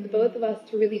 And so for the both of us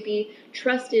to really be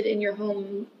trusted in your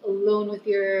home alone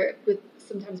with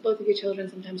sometimes both of your children,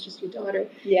 sometimes just your daughter,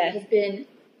 has been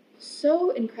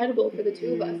so incredible for the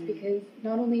two of us, because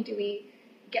not only do we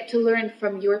get to learn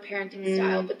from your parenting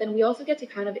style, but then we also get to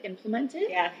kind of implement it.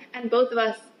 Yeah. And both of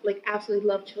us absolutely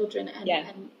love children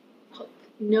and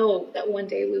know that one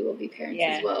day we will be parents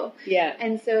as well. Yeah.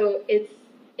 And so it's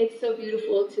so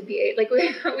beautiful to be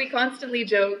we constantly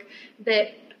joke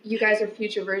that you guys are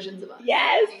future versions of us.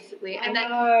 Yes. Basically. And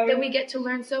then we get to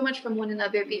learn so much from one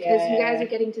another because you guys are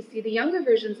getting to see the younger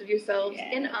versions of yourselves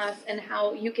in us and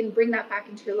how you can bring that back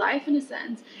into your life in a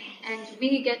sense. And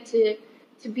we get to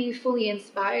be fully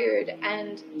inspired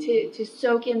and to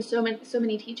soak in so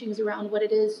many teachings around what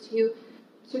it is to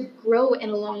grow in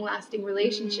a long-lasting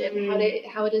relationship,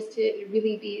 how it is to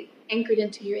really be anchored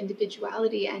into your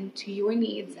individuality and to your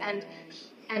needs and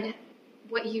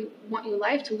what you want your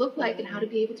life to look like and how to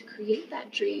be able to create that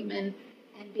dream and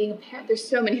being a parent. There's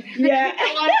so many things that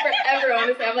could go on forever,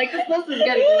 honestly. I'm like, this list is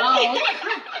getting long.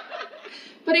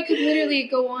 But it could literally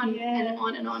go on and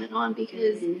on and on and on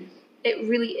because it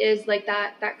really is like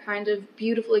that kind of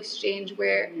beautiful exchange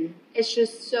where it's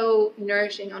just so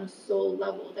nourishing on a soul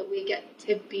level that we get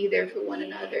to be there for one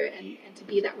another and to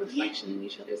be that reflection in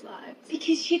each other's lives.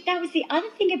 Because that was the other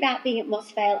thing about being at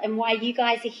Moss Vale and why you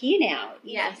guys are here now.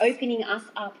 Yes. Opening us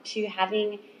up to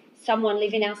having someone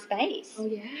live in our space. Oh,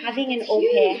 yeah. Having an au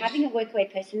pair, having a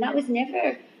workaway person. That was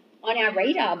never on our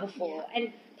radar before. Yeah.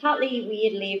 And partly we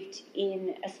had lived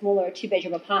in a smaller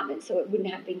 2-bedroom apartment, so it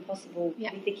wouldn't have been possible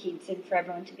with the kids and for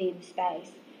everyone to be in the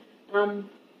space.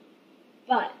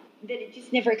 But that it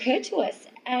just never occurred to us.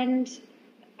 And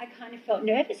I kind of felt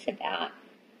nervous about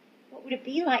what would it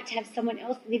be like to have someone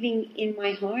else living in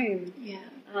my home. Yeah.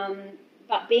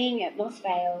 But being at Moss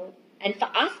Vale, and for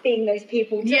us being those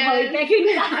people to hold back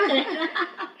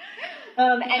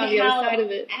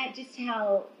and just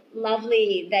how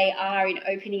lovely they are in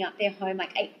opening up their home.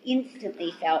 Like I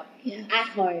instantly felt at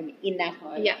home in that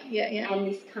home. Yeah. And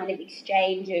this kind of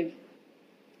exchange of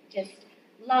just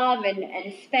love and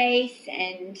a space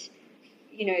and,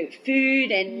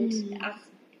 food and us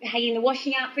hanging the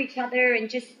washing out for each other and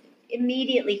just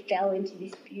immediately fell into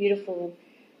this beautiful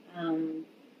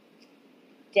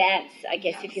dance, I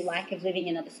guess, if you like, of living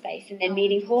in another space. And then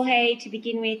meeting Jorge to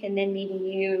begin with and then meeting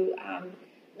you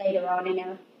later on in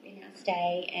our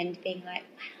stay and being like,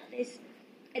 wow,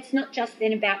 it's not just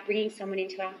then about bringing someone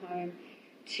into our home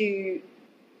to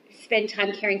spend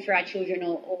time caring for our children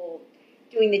or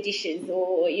doing the dishes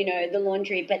or, the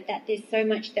laundry, but that there's so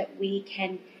much that we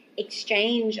can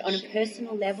exchange on a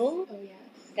personal level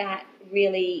that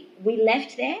really we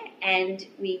left there and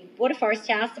we bought a forest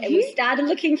house and we started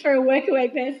looking for a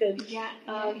workaway person.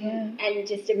 And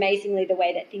just amazingly the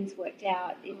way that things worked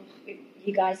out,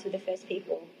 you guys were the first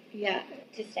people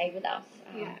to stay with us.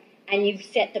 And you've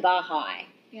set the bar high.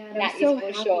 Yeah, that is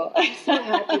for sure. I'm so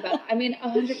happy about it. I mean,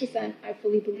 100%, I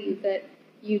fully believe that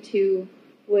you two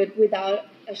would, without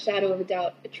a shadow of a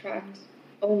doubt, attract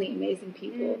only amazing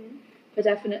people. But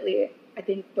definitely, I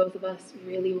think both of us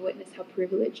really witness how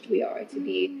privileged we are to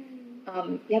be,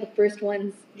 the first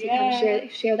ones to kind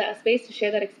of share that space, to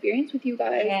share that experience with you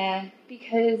guys. Yeah.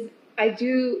 Because I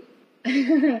do,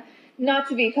 not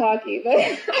to be cocky,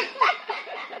 but...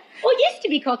 Well, yes, to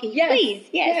be cocky, please.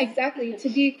 Yes. Yeah, exactly. To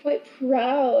be quite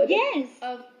proud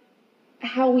of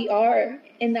how we are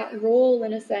in that role,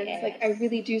 in a sense. Yes. Like, I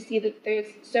really do see that there's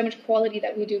so much quality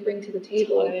that we do bring to the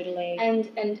table. Totally.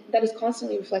 And that is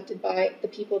constantly reflected by the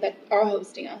people that are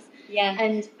hosting us. Yeah.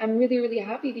 And I'm really, really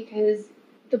happy because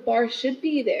the bar should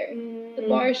be there. The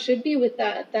bar should be with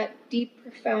that deep,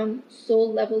 profound,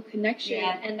 soul-level connection.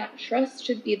 Yeah. And that trust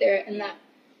should be there. And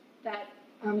that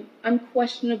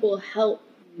unquestionable help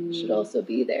should also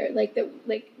be there. Like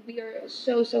we are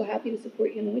so happy to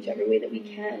support you in whichever way that we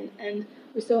can, and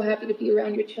we're so happy to be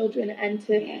around your children and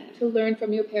to learn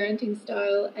from your parenting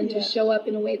style and to show up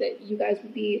in a way that you guys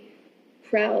would be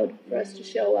proud for us to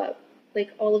show up.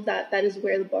 Like all of that is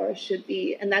where the bar should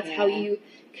be, and that's how you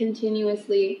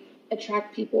continuously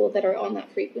attract people that are on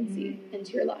that frequency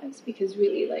into your lives, because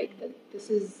really this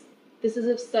is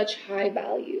of such high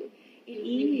value. It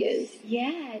really is.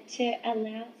 Yeah, to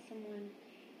allow someone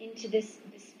into the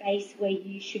space where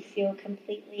you should feel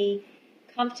completely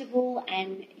comfortable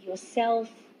and yourself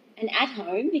and at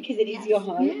home, because it is your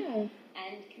home,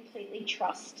 and completely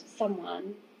trust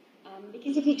someone.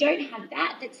 Because if you don't have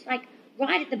that, that's like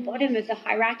right at the bottom of the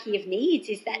hierarchy of needs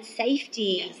is that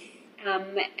safety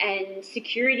and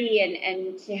security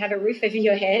and to have a roof over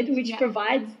your head, which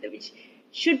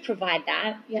should provide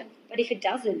that. Yeah. But if it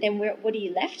doesn't, then what are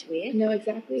you left with? No,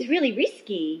 exactly. It's really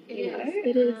risky, you know.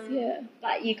 It is, yeah.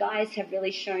 But you guys have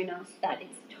really shown us that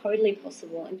it's totally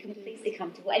possible and completely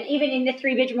comfortable. And even in the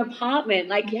 3-bedroom apartment,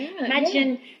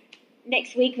 imagine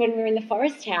next week when we're in the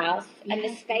forest house and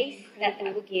the space that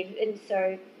will give. And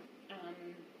so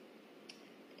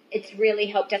it's really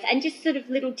helped us. And just sort of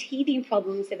little teething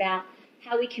problems about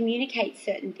how we communicate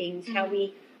certain things, how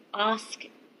we ask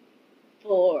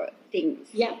for things.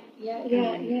 Yeah,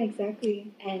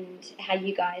 exactly. And how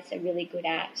you guys are really good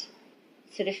at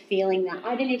sort of feeling that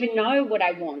I don't even know what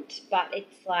I want, but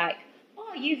it's like,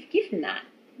 oh, you've given that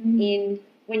in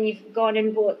when you've gone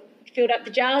and filled up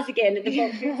the jars again at the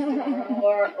box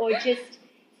store, or just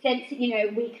sense,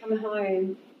 we come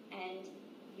home and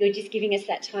you're just giving us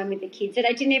that time with the kids that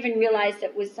I didn't even realise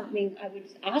that was something I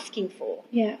was asking for.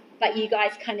 Yeah. But you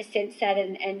guys kind of sense that,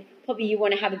 and probably you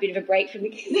want to have a bit of a break from the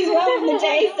kids as well in the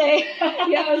day. So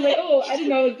yeah, I was like, oh, I didn't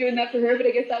know I was doing that for her, but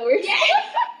I guess that works. Yeah.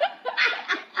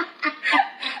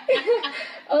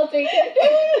 I'll take it.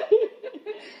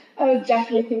 I was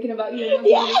definitely thinking about you.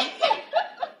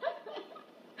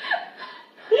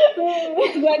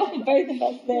 It's worked for both of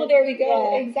us then. Well, there we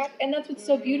go. Yeah. Exactly. And that's what's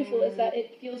so beautiful is that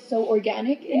it feels so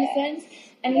organic in a sense.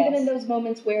 And even in those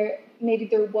moments where maybe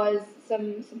there was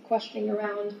some questioning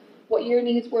around what your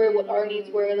needs were, what our needs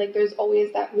were, like there's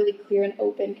always that really clear and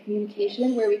open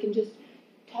communication where we can just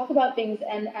talk about things.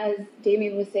 And as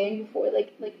Damien was saying before,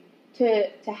 like to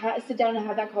sit down and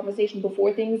have that conversation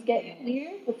before things get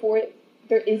clear, before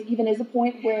there is a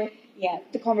point where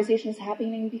the conversation is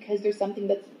happening because there's something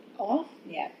that's off.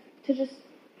 Yeah. To just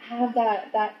have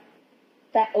that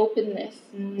openness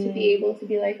to be able to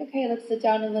be like, okay, let's sit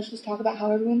down and let's just talk about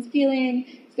how everyone's feeling.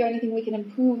 Is there anything we can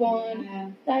improve on?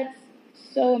 Yeah. That's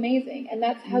so amazing. And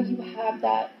that's how you have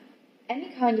that, any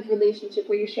kind of relationship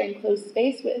where you're sharing close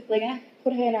space with. Like,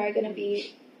 Jorge and I are going to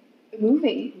be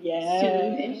moving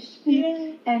soon-ish.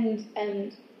 Yeah.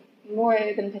 And more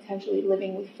than potentially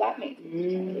living with flatmates. We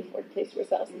can't really afford a place for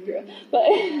ourselves in Europe.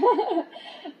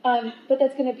 But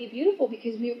that's going to be beautiful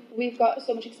because we've got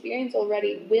so much experience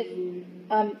already with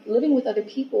living with other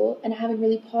people and having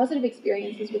really positive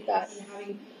experiences with that and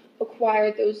having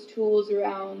acquired those tools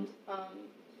around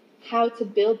how to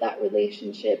build that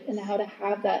relationship and how to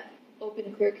have that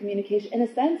open, clear communication. In a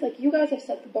sense, like you guys have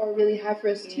set the bar really high for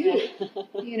us too, So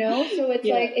it's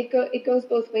like it goes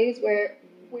both ways where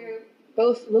we're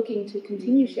both looking to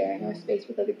continue sharing our space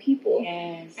with other people.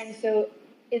 Yes. And so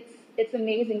it's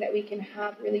amazing that we can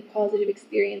have really positive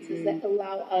experiences that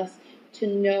allow us to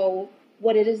know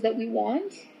what it is that we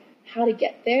want, how to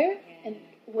get there, and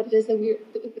what it is that we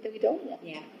don't want.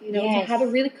 Yeah. To have a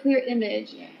really clear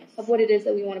image of what it is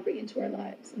that we want to bring into our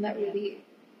lives, and that really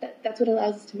that's what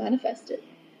allows us to manifest it.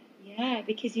 Yeah,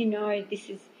 because you've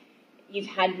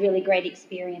had really great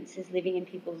experiences living in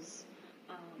people's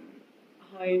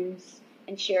homes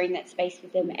and sharing that space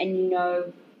with them, and you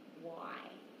know why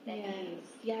that is.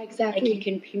 Yeah, exactly. Like you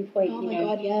can pinpoint,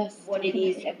 what it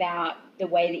is about the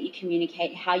way that you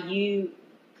communicate, how you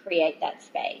create that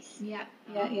space. Yeah.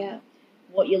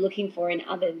 What you're looking for in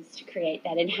others to create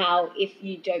that, and how, if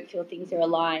you don't feel things are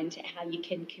aligned, how you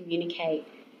can communicate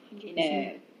in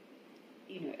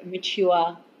a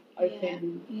mature,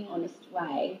 open, honest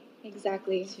way.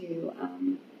 Exactly. To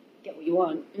get what you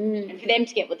want, and for them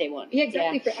to get what they want. Yeah,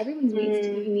 exactly. For everyone's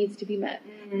needs to be met.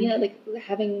 Like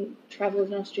having traveled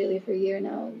in Australia for a year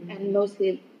now, and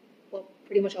mostly,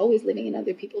 pretty much always living in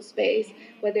other people's space,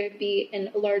 whether it be in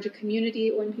a larger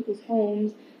community or in people's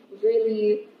homes,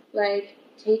 really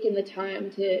taken the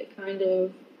time to kind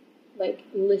of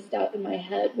list out in my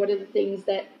head what are the things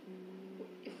that,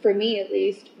 for me at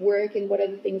least, work, and what are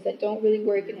the things that don't really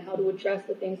work, and how to address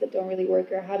the things that don't really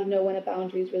work, or how to know when a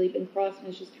boundary has really been crossed and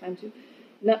it's just time to,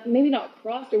 maybe not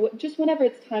crossed, or just whenever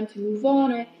it's time to move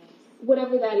on, or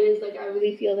whatever that is. I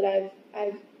really feel that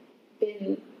I've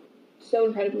been so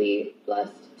incredibly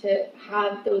blessed to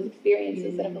have those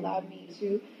experiences that have allowed me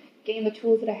to gain the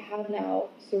tools that I have now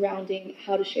surrounding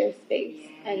how to share space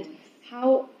and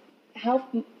how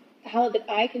that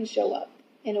I can show up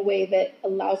in a way that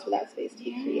allows for that space to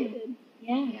be created.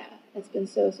 Yeah. It's been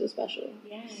so special.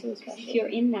 Yeah. So special. If you're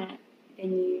in that,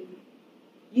 then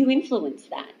you influence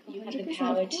that. You have the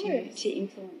power to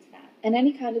influence that. And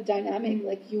any kind of dynamic,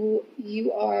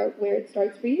 you are where it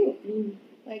starts for you.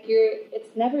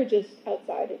 It's never just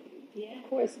outside of you. Yeah. Of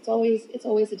course, it's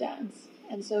always a dance.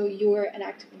 And so you're an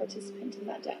active participant in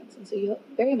that dance. And so you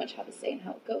very much have a say in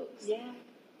how it goes. Yeah.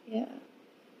 Yeah.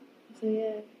 So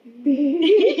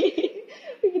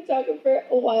we've been talking for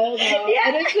a while now.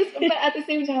 And it's just, but at the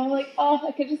same time, I'm like,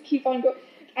 I could just keep on going.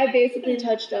 I basically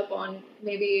touched up on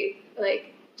maybe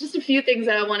just a few things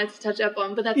that I wanted to touch up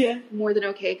on, but that's more than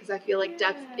okay, because I feel like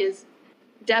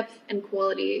depth and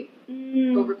quality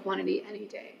over quantity any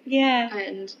day. Yeah.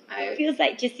 And it feels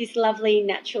like just this lovely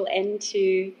natural end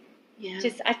to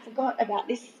I forgot about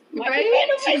this. Right?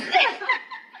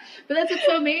 But that's what's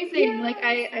so amazing. Yeah.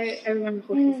 I remember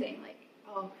Jorge saying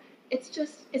it's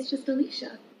just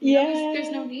Alicia.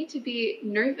 There's no need to be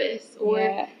nervous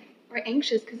or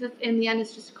anxious, because in the end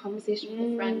it's just a conversation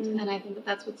with a friend. And I think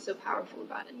that's what's so powerful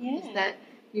about it. Is that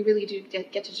we really do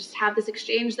get to just have this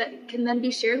exchange that can then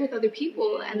be shared with other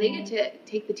people, and they get to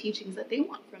take the teachings that they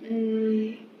want from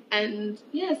it. And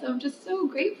yes, I'm just so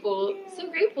grateful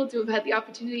to have had the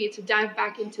opportunity to dive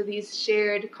back into these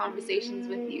shared conversations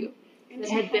with you. It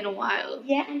had been a while.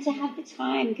 Yeah, and to have the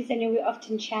time, because I know we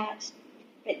often chat,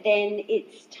 but then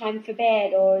it's time for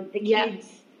bed or the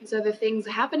kids. There's other things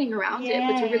happening around it,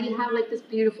 but to really have like this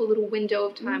beautiful little window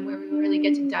of time where we really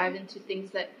get to dive into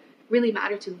things that really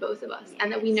matter to both of us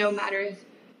and that we know matters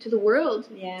to the world,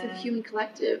 to the human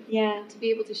collective. To be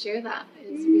able to share that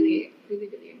is really, really,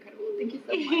 really incredible. Thank you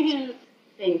so much.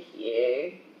 Thank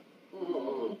you.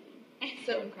 It's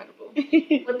so incredible.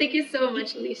 Well, thank you so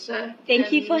much, Alicia.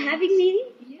 Thank you for having me.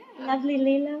 Yeah. Lovely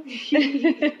Leela.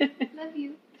 Love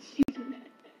you.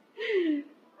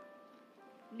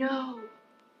 No.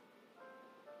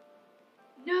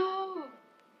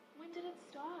 When did it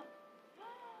stop?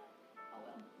 Oh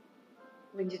well.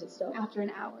 When did it stop? After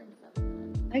an hour and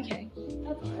 7 minutes. Okay.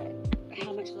 That's all right.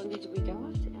 How much longer did we go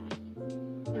after that?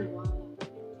 A while.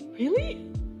 Really?